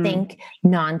have to think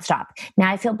nonstop.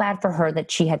 Now I feel bad for her that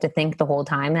she had to think the whole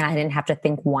time and I didn't have to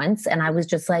think once. And I was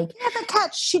just like, yeah, but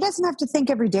Kat, she doesn't have to think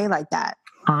every day like that.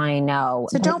 I know.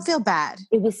 So don't feel bad.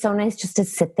 It was so nice just to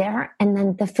sit there, and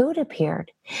then the food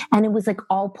appeared, and it was like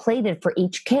all plated for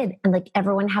each kid, and like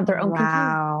everyone had their own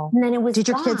container. And then it was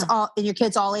your kids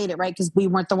all ate it, right? Because we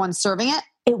weren't the ones serving it.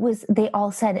 It was. They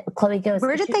all said. Chloe goes,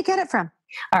 where did they get it from?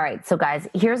 All right, so guys,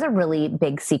 here's a really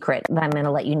big secret that I'm going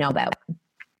to let you know about,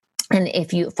 and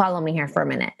if you follow me here for a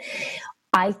minute.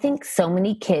 I think so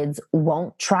many kids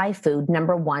won't try food,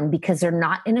 number one, because they're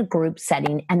not in a group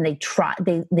setting and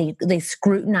they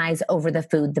scrutinize over the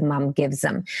food the mom gives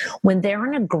them. When they're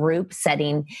in a group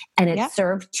setting and it's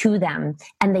served to them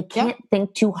and they can't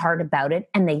think too hard about it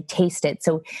and they taste it.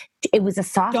 So it was a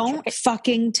soft. Don't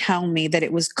fucking tell me that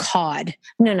it was cod.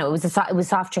 No, it was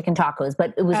soft chicken tacos,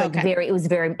 but it was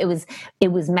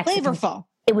it was Mexican. Flavorful.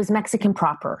 It was Mexican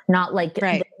proper, not like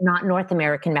not North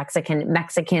American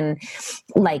Mexican,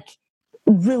 like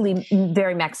really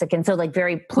very Mexican. So like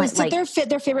very was it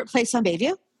their favorite place on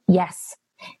Bayview? Yes.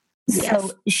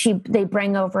 So they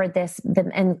bring over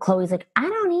and Chloe's like, I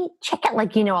don't eat chicken,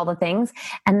 like, all the things.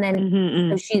 And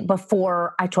then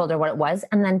before I told her what it was,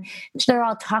 and then they're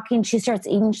all talking, she starts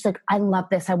eating. She's like, I love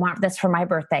this. I want this for my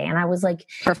birthday. And I was like,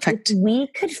 perfect. If we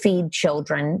could feed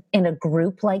children in a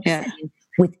group like setting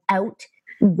without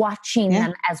watching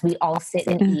them as we all sit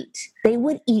and eat, they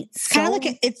would eat kind of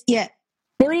like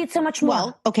they would eat so much more.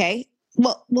 Well, okay.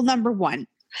 Well, number one,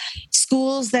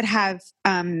 schools that have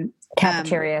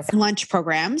cafeterias, lunch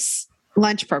programs,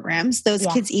 those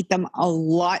kids eat them a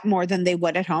lot more than they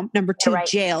would at home. Number two,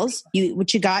 jails, you eat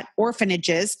what you got.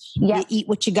 Orphanages, you eat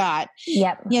what you got.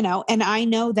 Yep. And I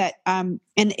know that and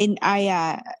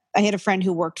I had a friend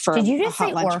who worked for Did you just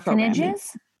say orphanages? Program.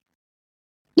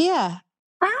 Yeah.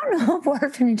 I don't know if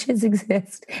orphanages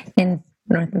exist in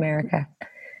North America.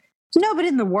 No, but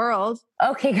in the world.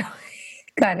 Okay,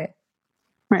 got it.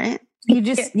 Right. You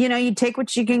just, you take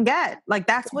what you can get. Like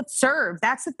that's what's served.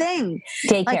 That's the thing.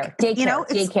 Daycare.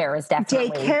 Daycare is definitely.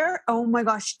 Daycare. Oh my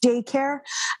gosh. Daycare.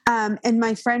 And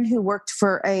my friend who worked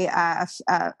for a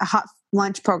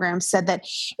lunch program said that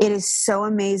it is so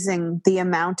amazing the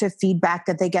amount of feedback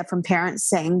that they get from parents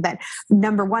saying that,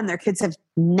 number one, their kids have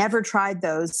never tried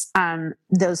those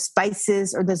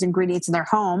spices or those ingredients in their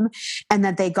home, and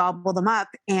that they gobble them up.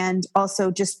 And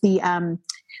also just the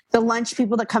lunch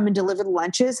people that come and deliver the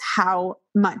lunches, how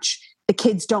much the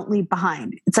kids don't leave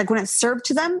behind. It's like when it's served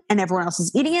to them and everyone else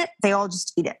is eating it, they all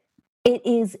just eat it.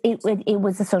 It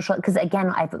was a social, because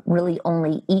again, I've really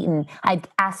only eaten, I've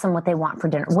asked them what they want for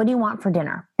dinner. What do you want for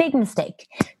dinner? Big mistake.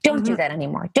 Don't do that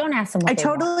anymore. Don't ask them what they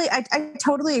want. I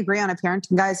totally agree on a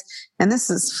parenting, guys. And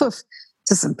this is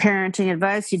some parenting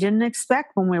advice you didn't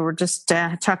expect when we were just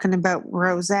talking about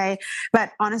rosé.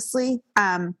 But honestly,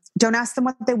 don't ask them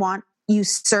what they want. You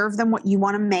serve them what you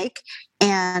want to make.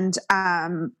 And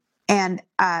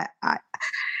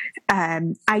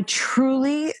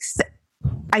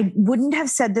I wouldn't have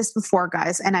said this before,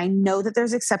 guys, and I know that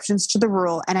there's exceptions to the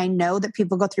rule, and I know that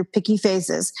people go through picky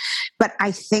phases, but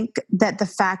I think that the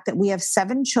fact that we have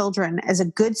 7 children is a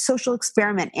good social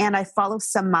experiment, and I follow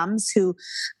some moms who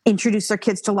introduce their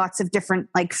kids to lots of different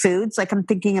foods. Like I'm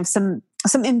thinking of some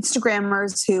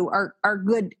Instagrammers who are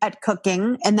good at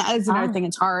cooking, and that is another thing.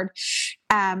 It's hard,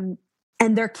 and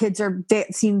their kids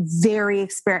seem very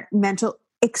experimental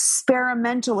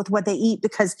with what they eat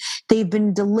because they've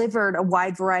been delivered a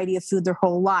wide variety of food their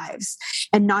whole lives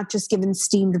and not just given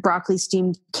steamed broccoli,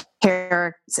 steamed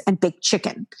carrots, and baked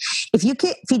chicken. If you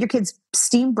feed your kids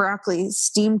steamed broccoli,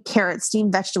 steamed carrots,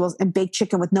 steamed vegetables, and baked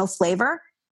chicken with no flavor,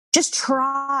 just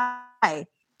try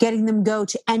getting them go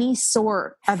to any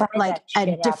sort of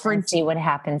a different, see what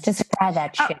happens. Just fry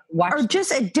that shit. Or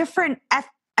just a different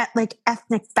ethnic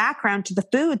background to the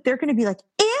food. They're going to be like,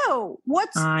 ew,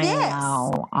 what's this?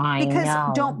 I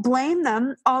know. Don't blame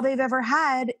them. All they've ever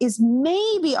had is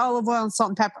maybe olive oil and salt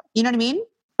and pepper. You know what I mean?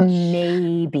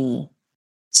 Maybe.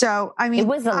 So, I mean, it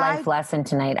was a life lesson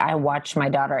tonight. I watched my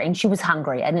daughter and she was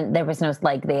hungry. There was no,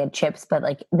 they had chips,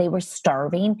 but they were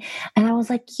starving. And I was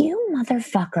like, you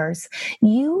motherfuckers,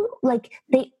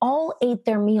 they all ate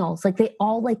their meals. They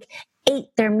all ate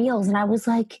their meals. And I was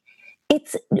like,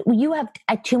 you have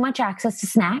too much access to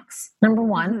snacks, number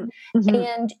one.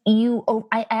 And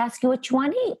I ask you what you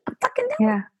want to eat. I'm fucking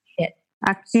down with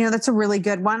it. That's a really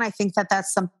good one. I think that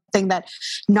that's something that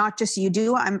not just you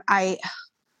do. Let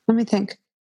me think.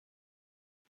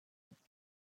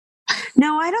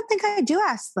 No, I don't think I do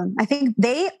ask them. I think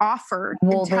they offer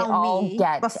and tell me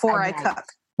before I cook.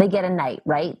 They get a night,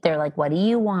 right? They're like, what do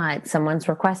you want? Someone's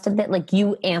requested that.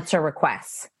 You answer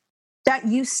requests. That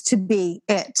used to be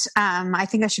it. I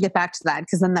think I should get back to that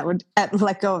because then that would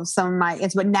let go of some of my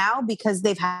But now, because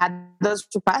they've had those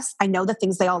requests, I know the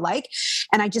things they all like,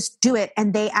 and I just do it.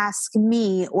 And they ask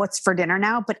me what's for dinner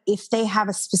now. But if they have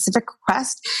a specific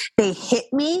request, they hit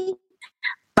me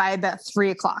by about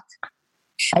 3:00.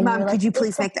 Mom, could you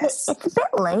please make this? It's a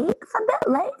bit late.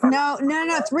 No.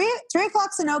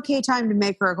 3:00's an okay time to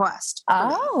make a request.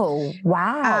 Oh,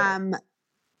 wow.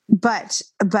 But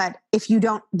if you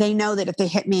don't, they know that if they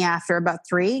hit me after about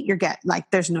 3,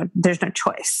 there's no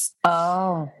choice.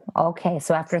 Oh, okay.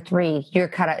 So after 3, you're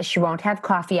cut out. She won't have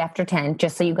coffee after 10,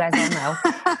 just so you guys all know.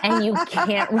 And you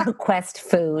can't request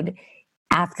food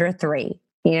after 3.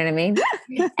 You know what I mean?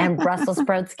 And Brussels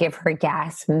sprouts give her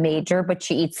gas major, but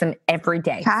she eats them every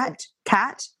day.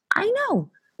 Cat. I know.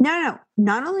 No.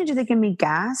 Not only do they give me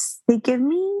gas, they give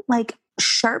me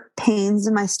sharp pains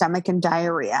in my stomach and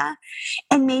diarrhea.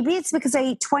 And maybe it's because I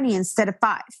eat 20 instead of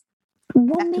 5.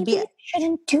 Well, maybe you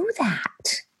shouldn't do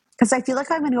that. Because I feel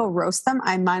like I'm going to go roast them.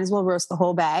 I might as well roast the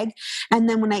whole bag. And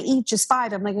then when I eat just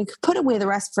 5, I'm like, I could put away the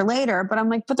rest for later. But I'm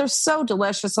like, but they're so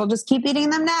delicious. I'll just keep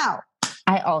eating them now.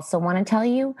 I also want to tell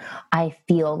you, I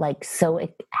feel so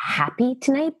happy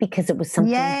tonight because it was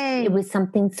something. Yay. It was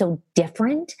something so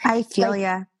different. I feel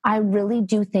ya. I really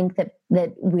do think that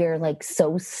we're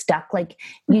so stuck.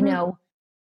 You know,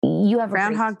 you have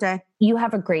Groundhog Day. You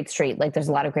have a great street. Like, there's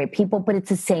a lot of great people, but it's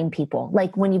the same people.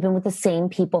 Like, when you've been with the same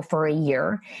people for a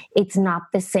year, it's not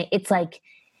the same. It's like,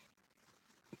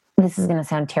 this is going to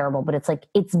sound terrible, but it's like,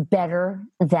 it's better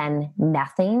than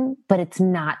nothing, but it's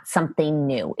not something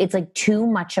new. It's like too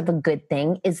much of a good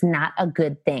thing is not a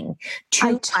good thing.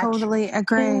 I totally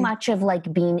agree. Too much of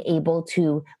like being able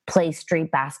to play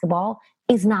street basketball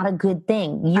is not a good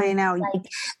thing. I know. Like,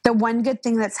 the one good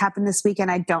thing that's happened this weekend,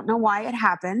 I don't know why it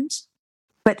happened,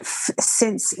 but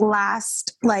since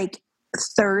last like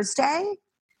Thursday,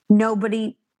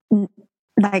 nobody,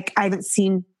 like, I haven't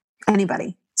seen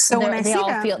anybody. So when I see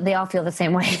them, they all feel the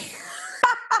same way.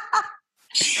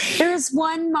 There's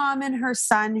one mom and her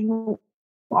son who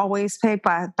always play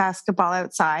basketball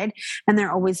outside, and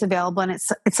they're always available, and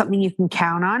it's something you can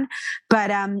count on. But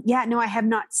no, I have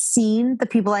not seen the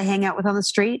people I hang out with on the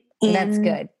street. That's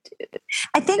good.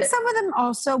 I think some of them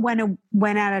also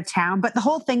went out of town, but the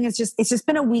whole thing is it's just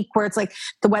been a week where it's like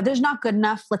the weather's not good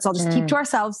enough. Let's all just keep to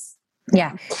ourselves.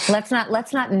 Yeah. Let's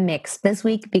not mix this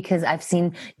week because I've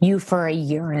seen you for a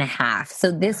year and a half.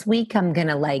 So this week I'm going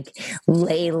to like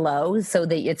lay low so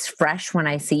that it's fresh when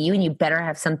I see you, and you better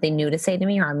have something new to say to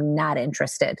me or I'm not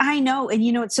interested. I know. And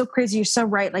you know, it's so crazy. You're so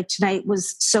right. Like tonight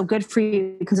was so good for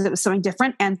you because it was something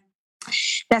different. And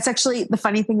that's actually the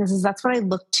funny thing is that's what I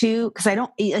look to because I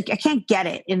can't get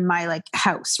it in my like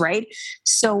house. Right.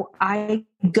 So I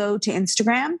go to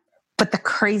Instagram. But the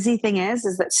crazy thing is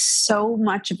that so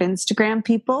much of Instagram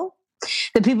people,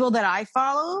 the people that I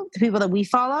follow, the people that we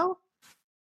follow,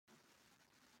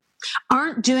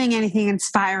 aren't doing anything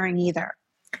inspiring either.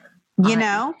 You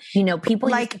know, people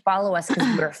like used to follow us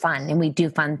because we're fun and we do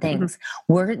fun things.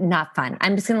 We're not fun.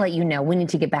 I'm just going to let you know we need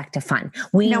to get back to fun.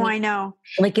 I know.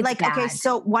 It's bad. Okay,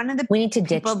 so one of the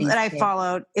people that I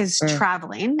followed is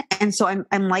traveling, and so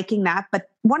I'm liking that.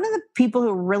 But one of the people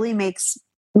who really makes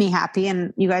me happy,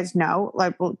 and you guys know,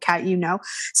 like, well, Kat,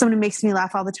 someone who makes me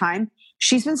laugh all the time.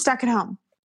 She's been stuck at home,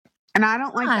 and I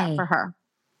don't like that for her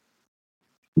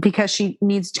because she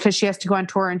has to go on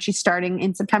tour, and she's starting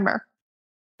in September.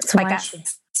 So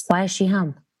why is she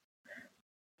home?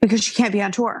 Because she can't be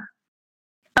on tour.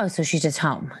 Oh, so she's just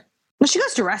home. Well, she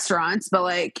goes to restaurants, but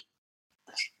like,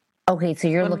 okay, so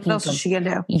you're looking else is she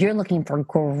gonna do? You're looking for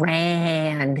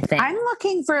grand things. I'm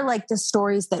looking for like the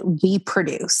stories that we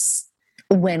produce.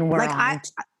 When we're on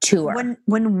tour.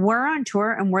 When we're on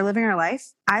tour and we're living our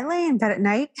life, I lay in bed at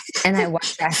night. And I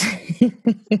watch that.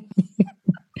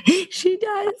 She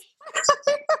does.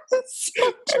 It's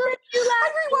so true. I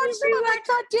rewatched them. I'm like,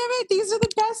 God damn it. These are the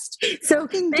best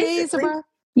days of our...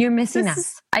 You're missing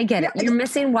us. I get it. You're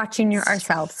missing watching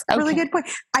ourselves. Okay. Really good point.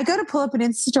 I go to pull up an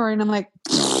Insta story and I'm like,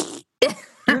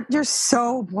 you're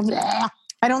so...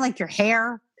 I don't like your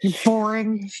hair. You're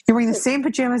boring. You're wearing the same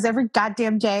pajamas every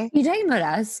goddamn day. You talking about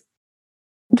us?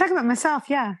 I'm talking about myself,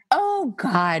 yeah. Oh,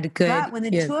 God, good. But when the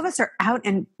two of us are out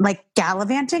and like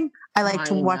gallivanting, I like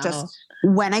to watch us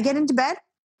when I get into bed,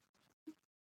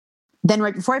 then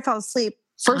right before I fall asleep,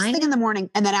 first thing in the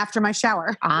morning, and then after my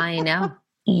shower. I know.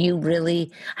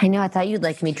 I know. I thought you'd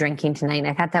like me drinking tonight.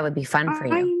 I thought that would be fun for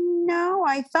you. I know.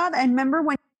 I remember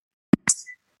when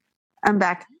I'm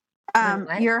back.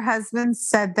 Your husband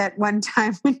said that one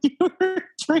time when you were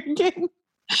drinking.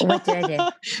 What did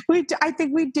I do? I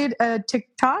think we did a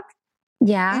TikTok.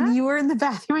 Yeah. And you were in the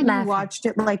bathroom and you watched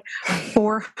it like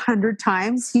 400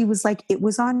 times. He was like, it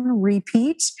was on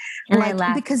repeat. And I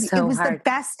laughed because so it was hard. the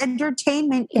best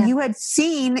entertainment you had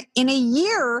seen in a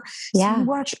year. So you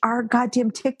watched our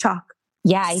goddamn TikTok.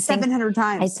 Yeah, I 700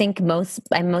 times. I think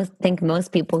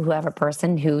most people who have a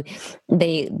person who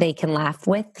they can laugh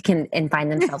with and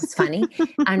find themselves funny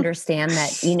understand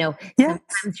that,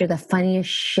 sometimes you're the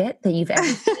funniest shit that you've ever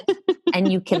seen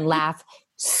and you can laugh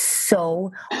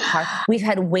so hard. We've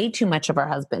had way too much of our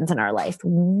husbands in our life.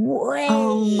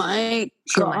 Oh my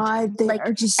God. They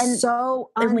are just so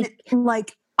we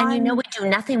do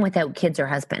nothing without kids or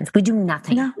husbands. We do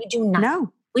nothing. No. We do nothing.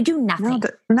 No. We do nothing.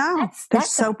 No, they're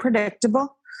so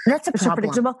predictable. That's a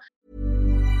problem. So predictable.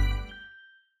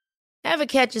 Ever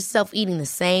catch yourself eating the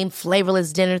same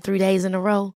flavorless dinner 3 days in a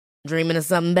row? Dreaming of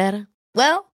something better?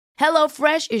 Well,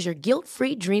 HelloFresh is your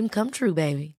guilt-free dream come true,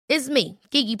 baby. It's me,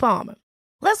 Keke Palmer.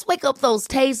 Let's wake up those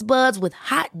taste buds with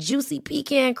hot, juicy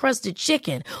pecan-crusted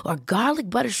chicken or garlic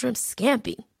butter shrimp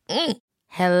scampi.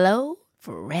 Hello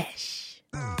Fresh.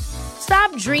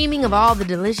 Stop dreaming of all the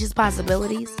delicious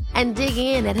possibilities and dig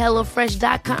in at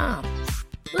HelloFresh.com.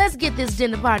 Let's get this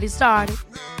dinner party started.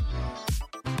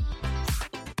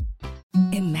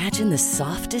 Imagine the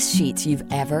softest sheets you've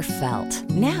ever felt.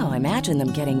 Now imagine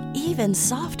them getting even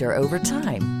softer over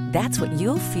time. That's what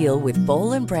you'll feel with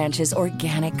Boll & Branch's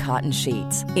organic cotton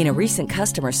sheets. In a recent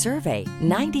customer survey,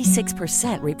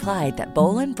 96% replied that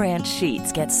Boll & Branch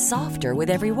sheets get softer with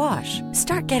every wash.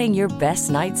 Start getting your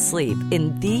best night's sleep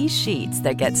in these sheets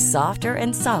that get softer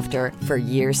and softer for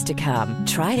years to come.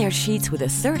 Try their sheets with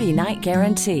a 30-night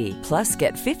guarantee. Plus,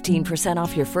 get 15%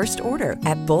 off your first order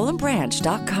at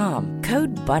bollandbranch.com.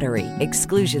 Code BUTTERY.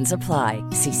 Exclusions apply.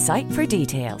 See site for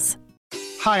details.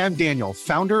 Hi, I'm Daniel,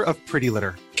 founder of Pretty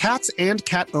Litter. Cats and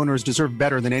cat owners deserve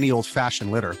better than any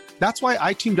old-fashioned litter. That's why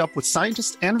I teamed up with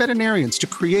scientists and veterinarians to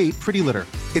create Pretty Litter.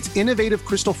 Its innovative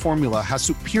crystal formula has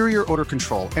superior odor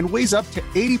control and weighs up to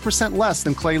 80% less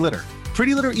than clay litter.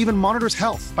 Pretty Litter even monitors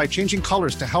health by changing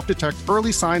colors to help detect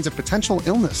early signs of potential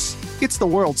illness. It's the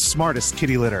world's smartest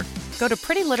kitty litter. Go to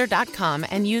prettylitter.com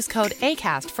and use code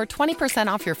ACAST for 20%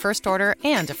 off your first order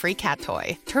and a free cat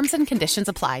toy. Terms and conditions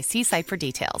apply. See site for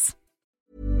details.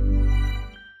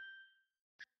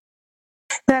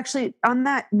 But actually, on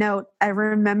that note, I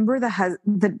remember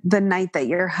the night that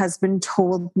your husband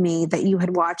told me that you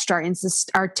had watched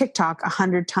our TikTok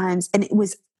 100 times, and it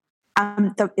was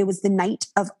the night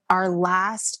of our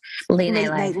last late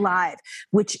night live,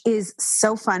 which is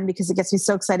so fun because it gets me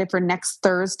so excited for next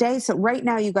Thursday. So right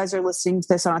now you guys are listening to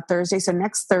this on a Thursday. So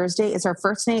next Thursday is our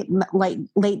first late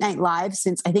night live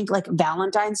since I think like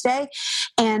Valentine's Day.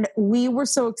 And we were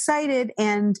so excited,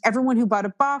 and everyone who bought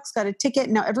a box got a ticket.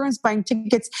 Now everyone's buying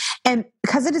tickets. And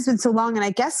because it has been so long, and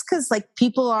I guess because like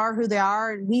people are who they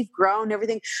are and we've grown and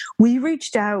everything, we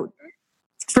reached out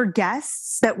for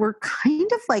guests that were kind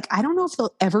of like, I don't know if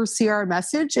they'll ever see our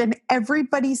message. And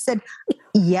everybody said,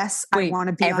 yes, I want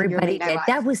to be on your late night live.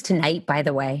 That was tonight, by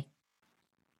the way.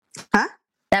 Huh?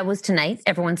 That was tonight.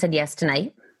 Everyone said yes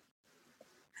tonight.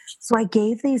 So I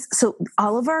gave these, so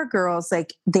all of our girls,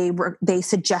 like they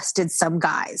suggested some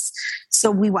guys.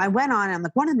 So I went on, and I'm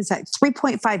like, one of them is like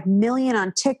 3.5 million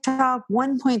on TikTok,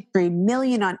 1.3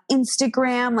 million on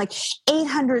Instagram, like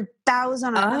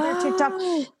 800,000 on another TikTok.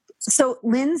 So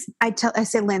Lynn's, I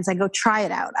say Lynn's, I go try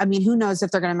it out. I mean, who knows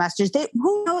if they're going to message? Did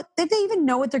they even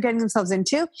know what they're getting themselves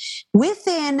into?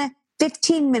 Within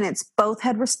 15 minutes, both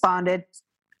had responded,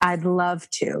 I'd love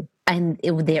to. And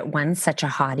one's such a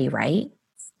hottie, right?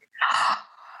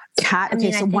 Cat.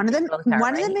 Okay, so one of them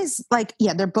is like,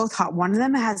 yeah, they're both hot. One of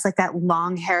them has like that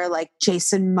long hair, like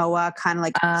Jason Momoa, kind of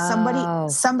like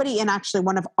somebody, and actually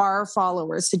one of our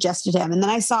followers suggested him. And then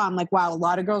I saw him like, wow, a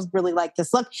lot of girls really like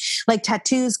this look, like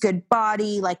tattoos, good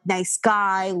body, like nice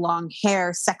guy, long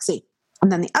hair, sexy.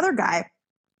 And then the other guy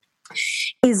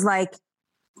is like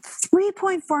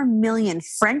 3.4 million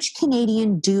French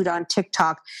Canadian dude on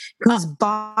TikTok whose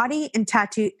body and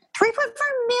tattoo 3.4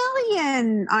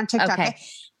 million on TikTok.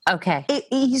 Okay.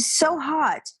 He's so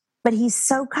hot, but he's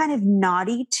so kind of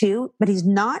naughty too. But he's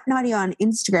not naughty on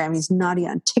Instagram. He's naughty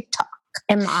on TikTok.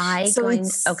 Am I going?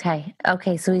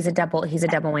 Okay. So he's a double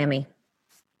whammy.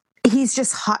 He's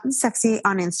just hot and sexy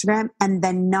on Instagram, and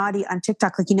then naughty on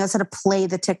TikTok. Like he knows how to play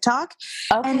the TikTok.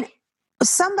 Okay. And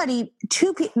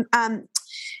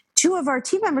two of our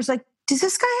team members like, does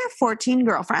this guy have 14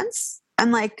 girlfriends?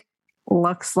 I'm like,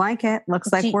 looks like it.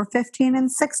 Looks like we're 15 and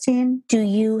 16. Do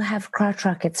you have crotch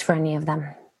rockets for any of them?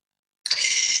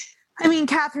 I mean,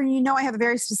 Catherine, you know I have a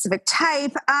very specific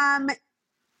type. I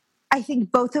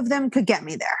think both of them could get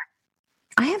me there.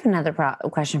 I have another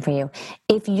question for you.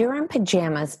 If you're in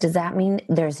pajamas, does that mean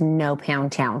there's no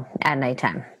pound town at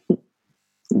nighttime?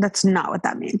 That's not what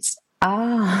that means.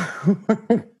 Oh.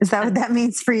 Is that what that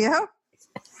means for you?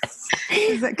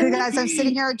 Guys, I'm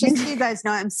sitting here, just so you guys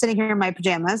know, I'm sitting here in my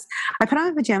pajamas. I put on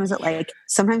my pajamas at like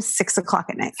sometimes 6 o'clock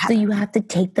at night. So you have to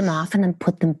take them off and then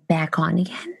put them back on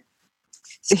again?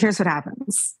 So here's what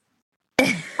happens.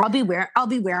 I'll be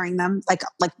wearing them like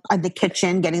in the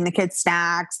kitchen, getting the kids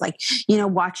snacks, like,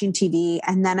 watching TV.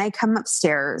 And then I come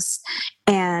upstairs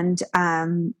and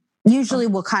usually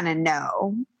we'll kind of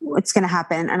know what's going to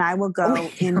happen. And I will go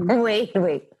in.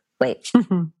 Wait.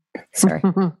 Sorry.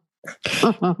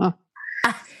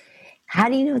 How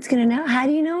do you know it's going to know? How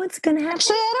do you know it's going to happen?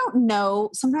 Actually, I don't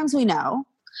know. Sometimes we know.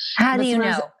 How do you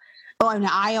know? Oh, I mean,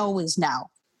 I always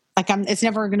know. Like it's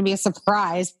never going to be a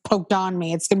surprise poked on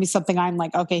me. It's going to be something I'm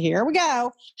like, okay, here we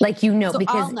go. Like, so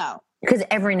because I'll know. Because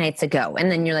every night's a go.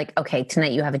 And then you're like, okay,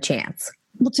 tonight you have a chance.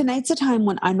 Well, tonight's a time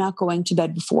when I'm not going to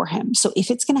bed before him. So if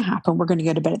it's going to happen, we're going to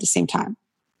go to bed at the same time.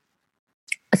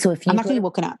 So if I'm not going to be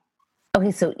woken up.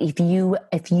 Okay, so if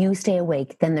you stay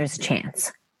awake, then there's a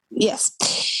chance. Yes.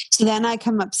 So then I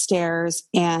come upstairs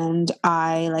and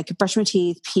I like brush my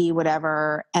teeth, pee,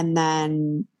 whatever, and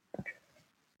then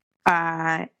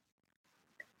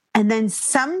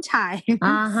sometimes here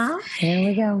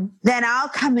we go. Then I'll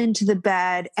come into the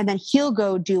bed and then he'll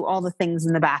go do all the things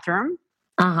in the bathroom.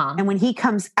 And when he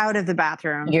comes out of the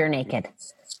bathroom, you're naked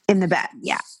in the bed.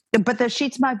 Yeah. But the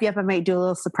sheets might be up. I might do a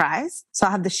little surprise. So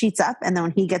I'll have the sheets up. And then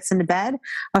when he gets into bed,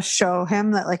 I'll show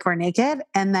him that like we're naked.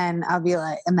 And then I'll be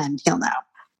like, and then he'll know.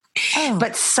 Oh.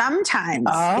 But sometimes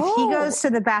if he goes to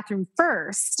the bathroom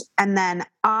first and then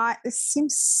this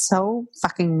seems so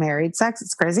fucking married sex.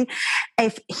 It's crazy.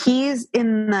 If he's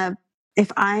in the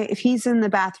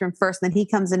bathroom first, then he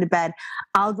comes into bed,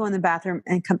 I'll go in the bathroom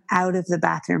and come out of the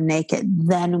bathroom naked.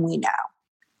 Then we know.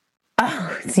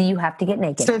 Oh, so you have to get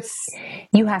naked. So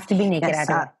you have to be naked.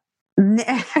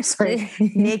 Sorry.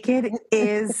 Naked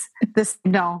is this.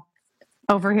 No,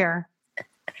 over here.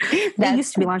 It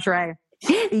used to be lingerie.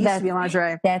 It used to be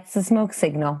lingerie. That's the smoke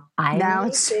signal. Now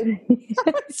it's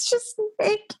just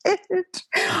naked.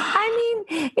 I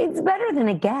mean, it's better than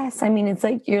a guess. I mean, it's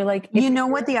like, you're like, you know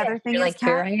what the other thing is? Like,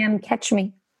 here I am, catch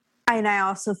me. And I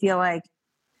also feel like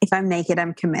if I'm naked,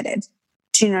 I'm committed.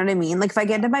 Do you know what I mean? Like if I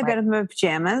get into my bed with my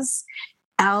pajamas,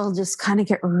 I'll just kind of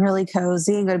get really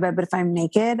cozy and go to bed. But if I'm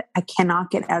naked, I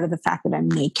cannot get out of the fact that I'm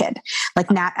naked.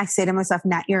 Like Nat, I say to myself,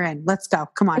 Nat, you're in. Let's go.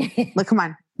 Come on. Look, come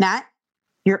on. Nat,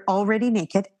 you're already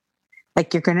naked.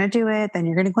 Like you're going to do it. Then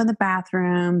you're going to go in the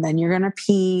bathroom. Then you're going to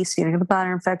pee. So you're going to get a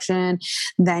bladder infection.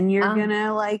 Then you're going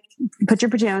to like put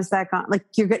your pajamas back on. Like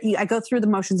I go through the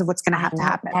motions of what's going to have to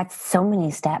happen. That's so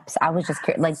many steps. I was just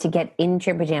curious, like to get into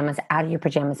your pajamas, out of your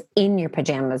pajamas, in your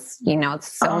pajamas, you know,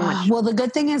 it's so much. Well, the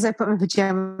good thing is I put my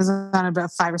pajamas on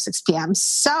about 5 or 6 p.m.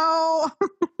 So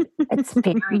it's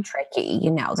very tricky.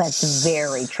 You know, that's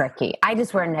very tricky. I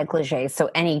just wear a negligee. So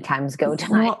any time's go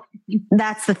time. Well,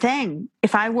 that's the thing.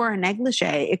 If I wore a negligee,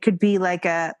 it could be like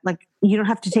you don't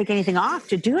have to take anything off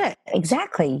to do it.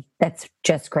 Exactly. That's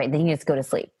just great. Then you just go to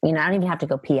sleep. You know, I don't even have to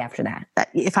go pee after that.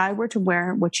 If I were to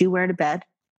wear what you wear to bed,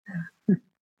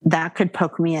 that could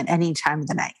poke me at any time of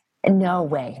the night. No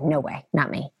way. No way. Not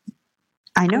me.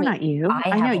 I know, not you.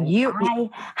 I know you. I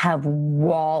have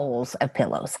walls of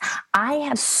pillows.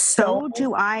 So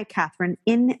do I, Catherine.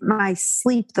 In my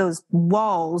sleep, those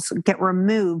walls get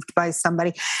removed by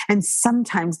somebody. And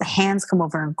sometimes the hands come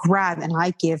over and grab, and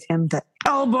I give him the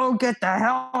elbow, get the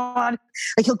hell on.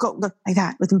 Like he'll go look like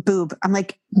that with a boob. I'm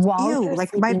like, while ew. you're Like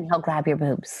sleeping, he'll grab your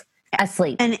boobs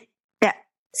asleep. And yeah.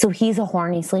 So he's a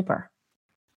horny sleeper.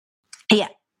 Yeah.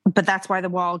 But that's why the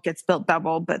wall gets built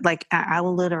double. But like,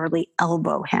 I'll literally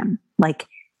elbow him. Like,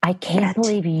 I can't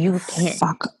believe you can't.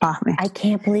 Fuck off me. I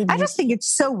can't believe I just think it's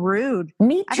so rude.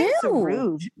 Me too. I think it's so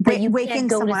rude. But you waking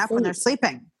someone up when they're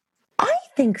sleeping. I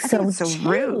think so. It's so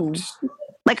rude.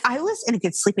 Like I was in a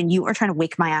good sleep and you are trying to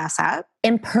wake my ass up.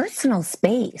 In personal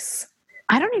space.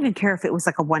 I don't even care if it was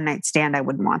like a one night stand. I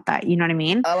wouldn't want that. You know what I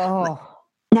mean? Oh.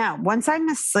 Now, once I'm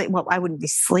asleep, well, I wouldn't be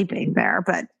sleeping there,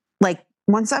 but like,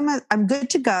 once I'm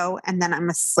good to go, and then I'm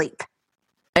asleep.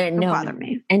 And don't bother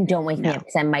me. And don't wake me up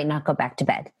because I might not go back to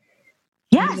bed.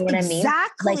 Yes, you know what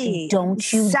exactly. I mean? Like,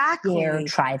 don't you dare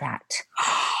try that.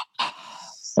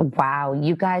 Wow,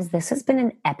 you guys, this has been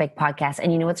an epic podcast.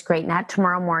 And you know what's great, Nat?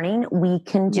 Tomorrow morning we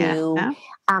can do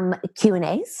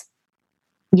Q&As.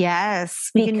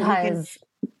 Yes, we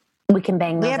can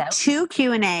bang those out. We have 2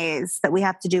 Q&As that we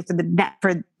have to do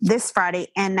for this Friday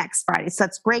and next Friday. So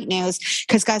that's great news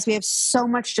because, guys, we have so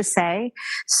much to say.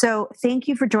 So thank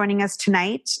you for joining us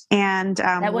tonight. And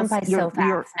that went by so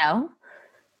fast, no?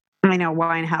 I know,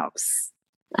 wine helps.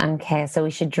 Okay, so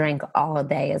we should drink all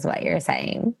day is what you're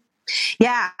saying.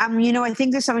 Yeah, you know, I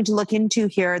think there's something to look into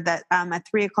here that at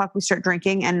 3 o'clock we start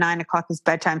drinking and 9 o'clock is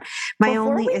bedtime. My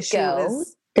only issue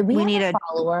is we need a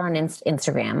follower on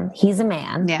Instagram. He's a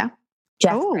man. Yeah.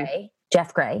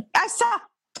 Jeff Gray. I saw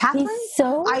Catherine.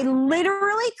 I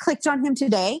literally clicked on him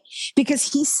today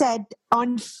because he said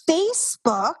on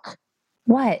Facebook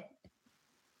what?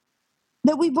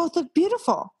 That we both look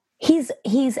beautiful. He's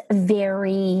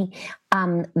very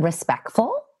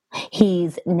respectful.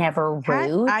 He's never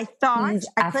rude. I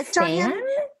clicked on him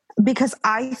because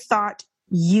I thought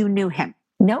you knew him.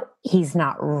 No, he's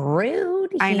not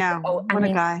rude. I know. What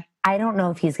a guy. I don't know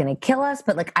if he's going to kill us,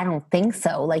 but like, I don't think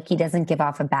so. Like, he doesn't give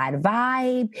off a bad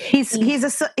vibe. He's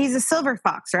a silver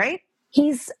fox, right?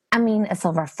 He's a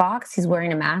silver fox. He's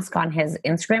wearing a mask on his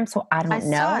Instagram. So I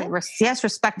don't know. Yes.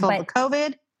 Respectful of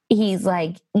COVID. He's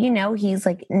like, you know, he's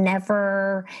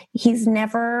never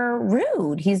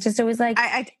rude. He's just always like,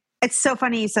 it's so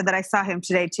funny you said that. I saw him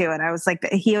today too. And I was like,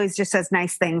 he always just says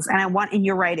nice things. And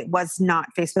you're right. It was not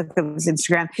Facebook. It was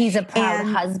Instagram. He's a proud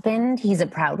husband. He's a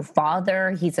proud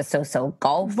father. He's a so-so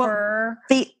golfer.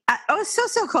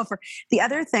 So golfer. The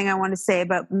other thing I want to say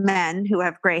about men who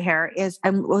have gray hair is I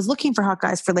was looking for hot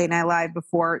guys for Late Night Live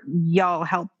before y'all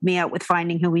helped me out with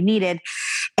finding who we needed.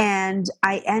 And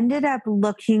I ended up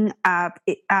looking up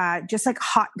just like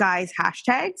hot guys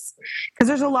hashtags because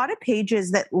there's a lot of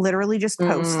pages that literally just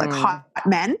post like hot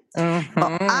men. Mm-hmm.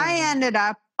 Well, I ended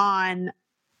up on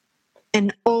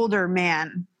an older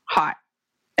man hot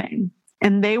thing,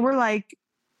 and they were like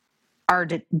our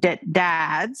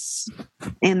dads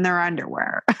in their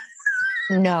underwear.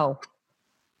 No.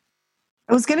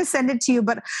 I was going to send it to you,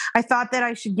 but I thought that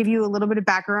I should give you a little bit of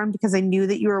background because I knew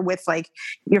that you were with like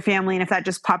your family. And if that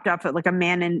just popped up at like a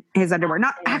man in his underwear,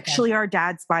 not actually our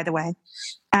dads, by the way,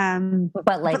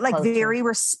 but like very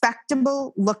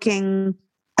respectable looking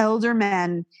elder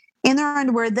men in their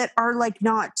underwear that are like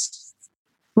not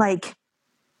like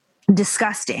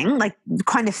disgusting, like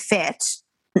kind of fit.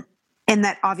 And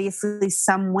that obviously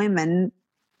some women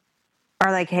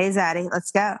are like, hey, Zaddy,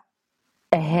 let's go.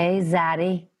 Hey,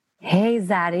 Zaddy. Hey,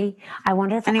 Zaddy. I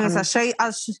wonder if... Anyways, I'll show you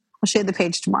the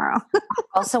page tomorrow.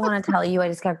 Also want to tell you, I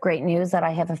just got great news that I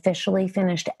have officially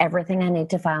finished everything I need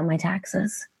to file my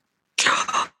taxes.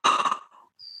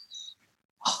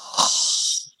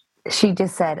 She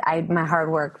just said, my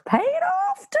hard work paid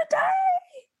off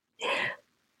today.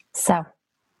 So,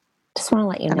 just want to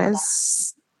let you know. That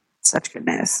is such good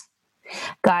news.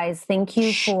 Guys, thank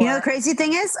you for... You know, the crazy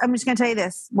thing is, I'm just going to tell you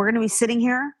this. We're going to be sitting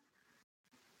here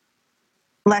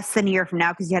less than a year from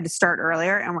now because you had to start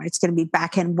earlier and it's going to be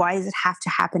back in. Why does it have to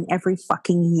happen every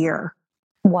fucking year?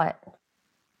 What?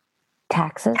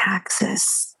 Taxes?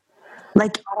 Taxes.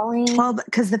 Like, 12,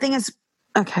 because the thing is,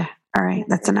 okay, all right,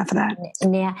 that's enough of that.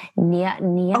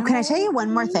 Oh, can I tell you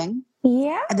one more thing?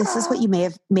 Yeah. This is what you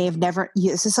may have never,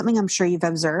 this is something I'm sure you've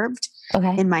observed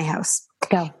in my house.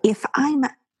 Go. If I'm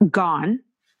gone,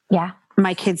 yeah,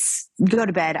 my kids go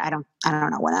to bed. I don't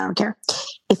know when, I don't care.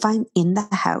 If I'm in the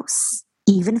house,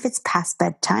 even if it's past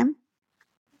bedtime,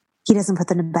 he doesn't put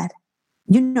them to bed.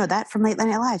 You know that from Late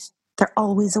Night Live. They're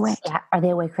always awake. Yeah. Are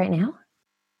they awake right now?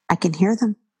 I can hear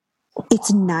them.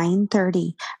 It's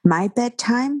 9:30. My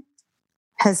bedtime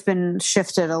has been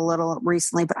shifted a little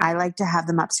recently, but I like to have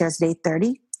them upstairs at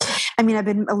 8:30. I mean, I've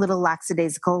been a little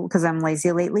lackadaisical because I'm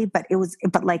lazy lately, but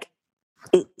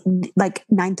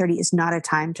 9:30 is not a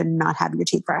time to not have your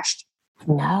teeth brushed.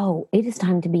 No, it is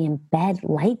time to be in bed,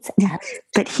 lights out.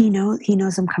 But he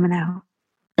knows I'm coming out.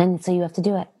 And so you have to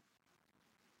do it.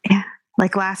 Yeah.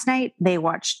 Like last night, they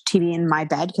watched TV in my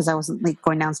bed because I wasn't like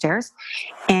going downstairs.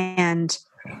 And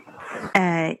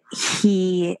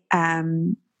he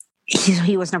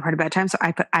wasn't a part of bedtime, so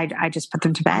I just put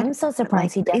them to bed. I'm so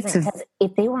surprised he doesn't, because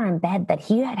if they were in bed, that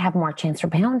he would have more chance for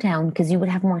Pound Town because you would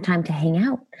have more time to hang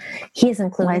out. He isn't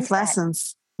including life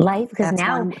lessons. Life, because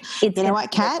now it's, you know what,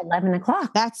 Kat? 11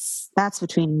 o'clock. That's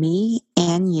between me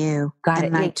and you. Got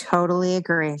and it. I totally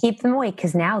agree. Keep them awake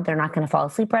because now they're not going to fall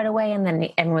asleep right away, and then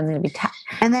everyone's going to be tired.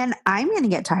 And then I'm going to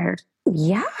get tired.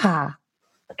 Yeah.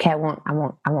 Okay, I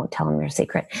won't tell them your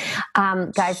secret.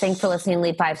 Guys, thanks for listening.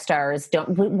 Leave 5 stars.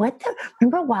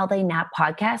 Remember While They Nap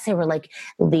podcast? They were like,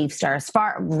 leave stars,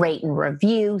 rate and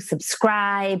review,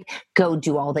 subscribe, go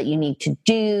do all that you need to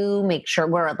do. Make sure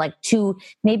we're at like 2,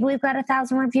 maybe we've got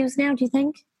 1,000 reviews now. Do you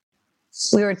think?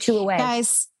 We were 2 away.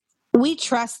 Guys, we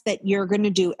trust that you're going to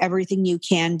do everything you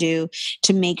can do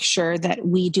to make sure that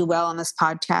we do well on this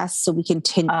podcast so we can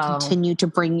continue to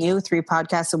bring you 3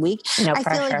 podcasts a week. No I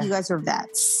pressure. feel like you guys are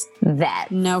vets.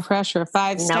 No pressure.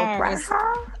 5 stars.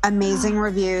 Pressure. Amazing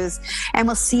reviews. And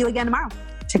we'll see you again tomorrow.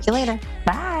 Check you later.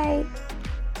 Bye.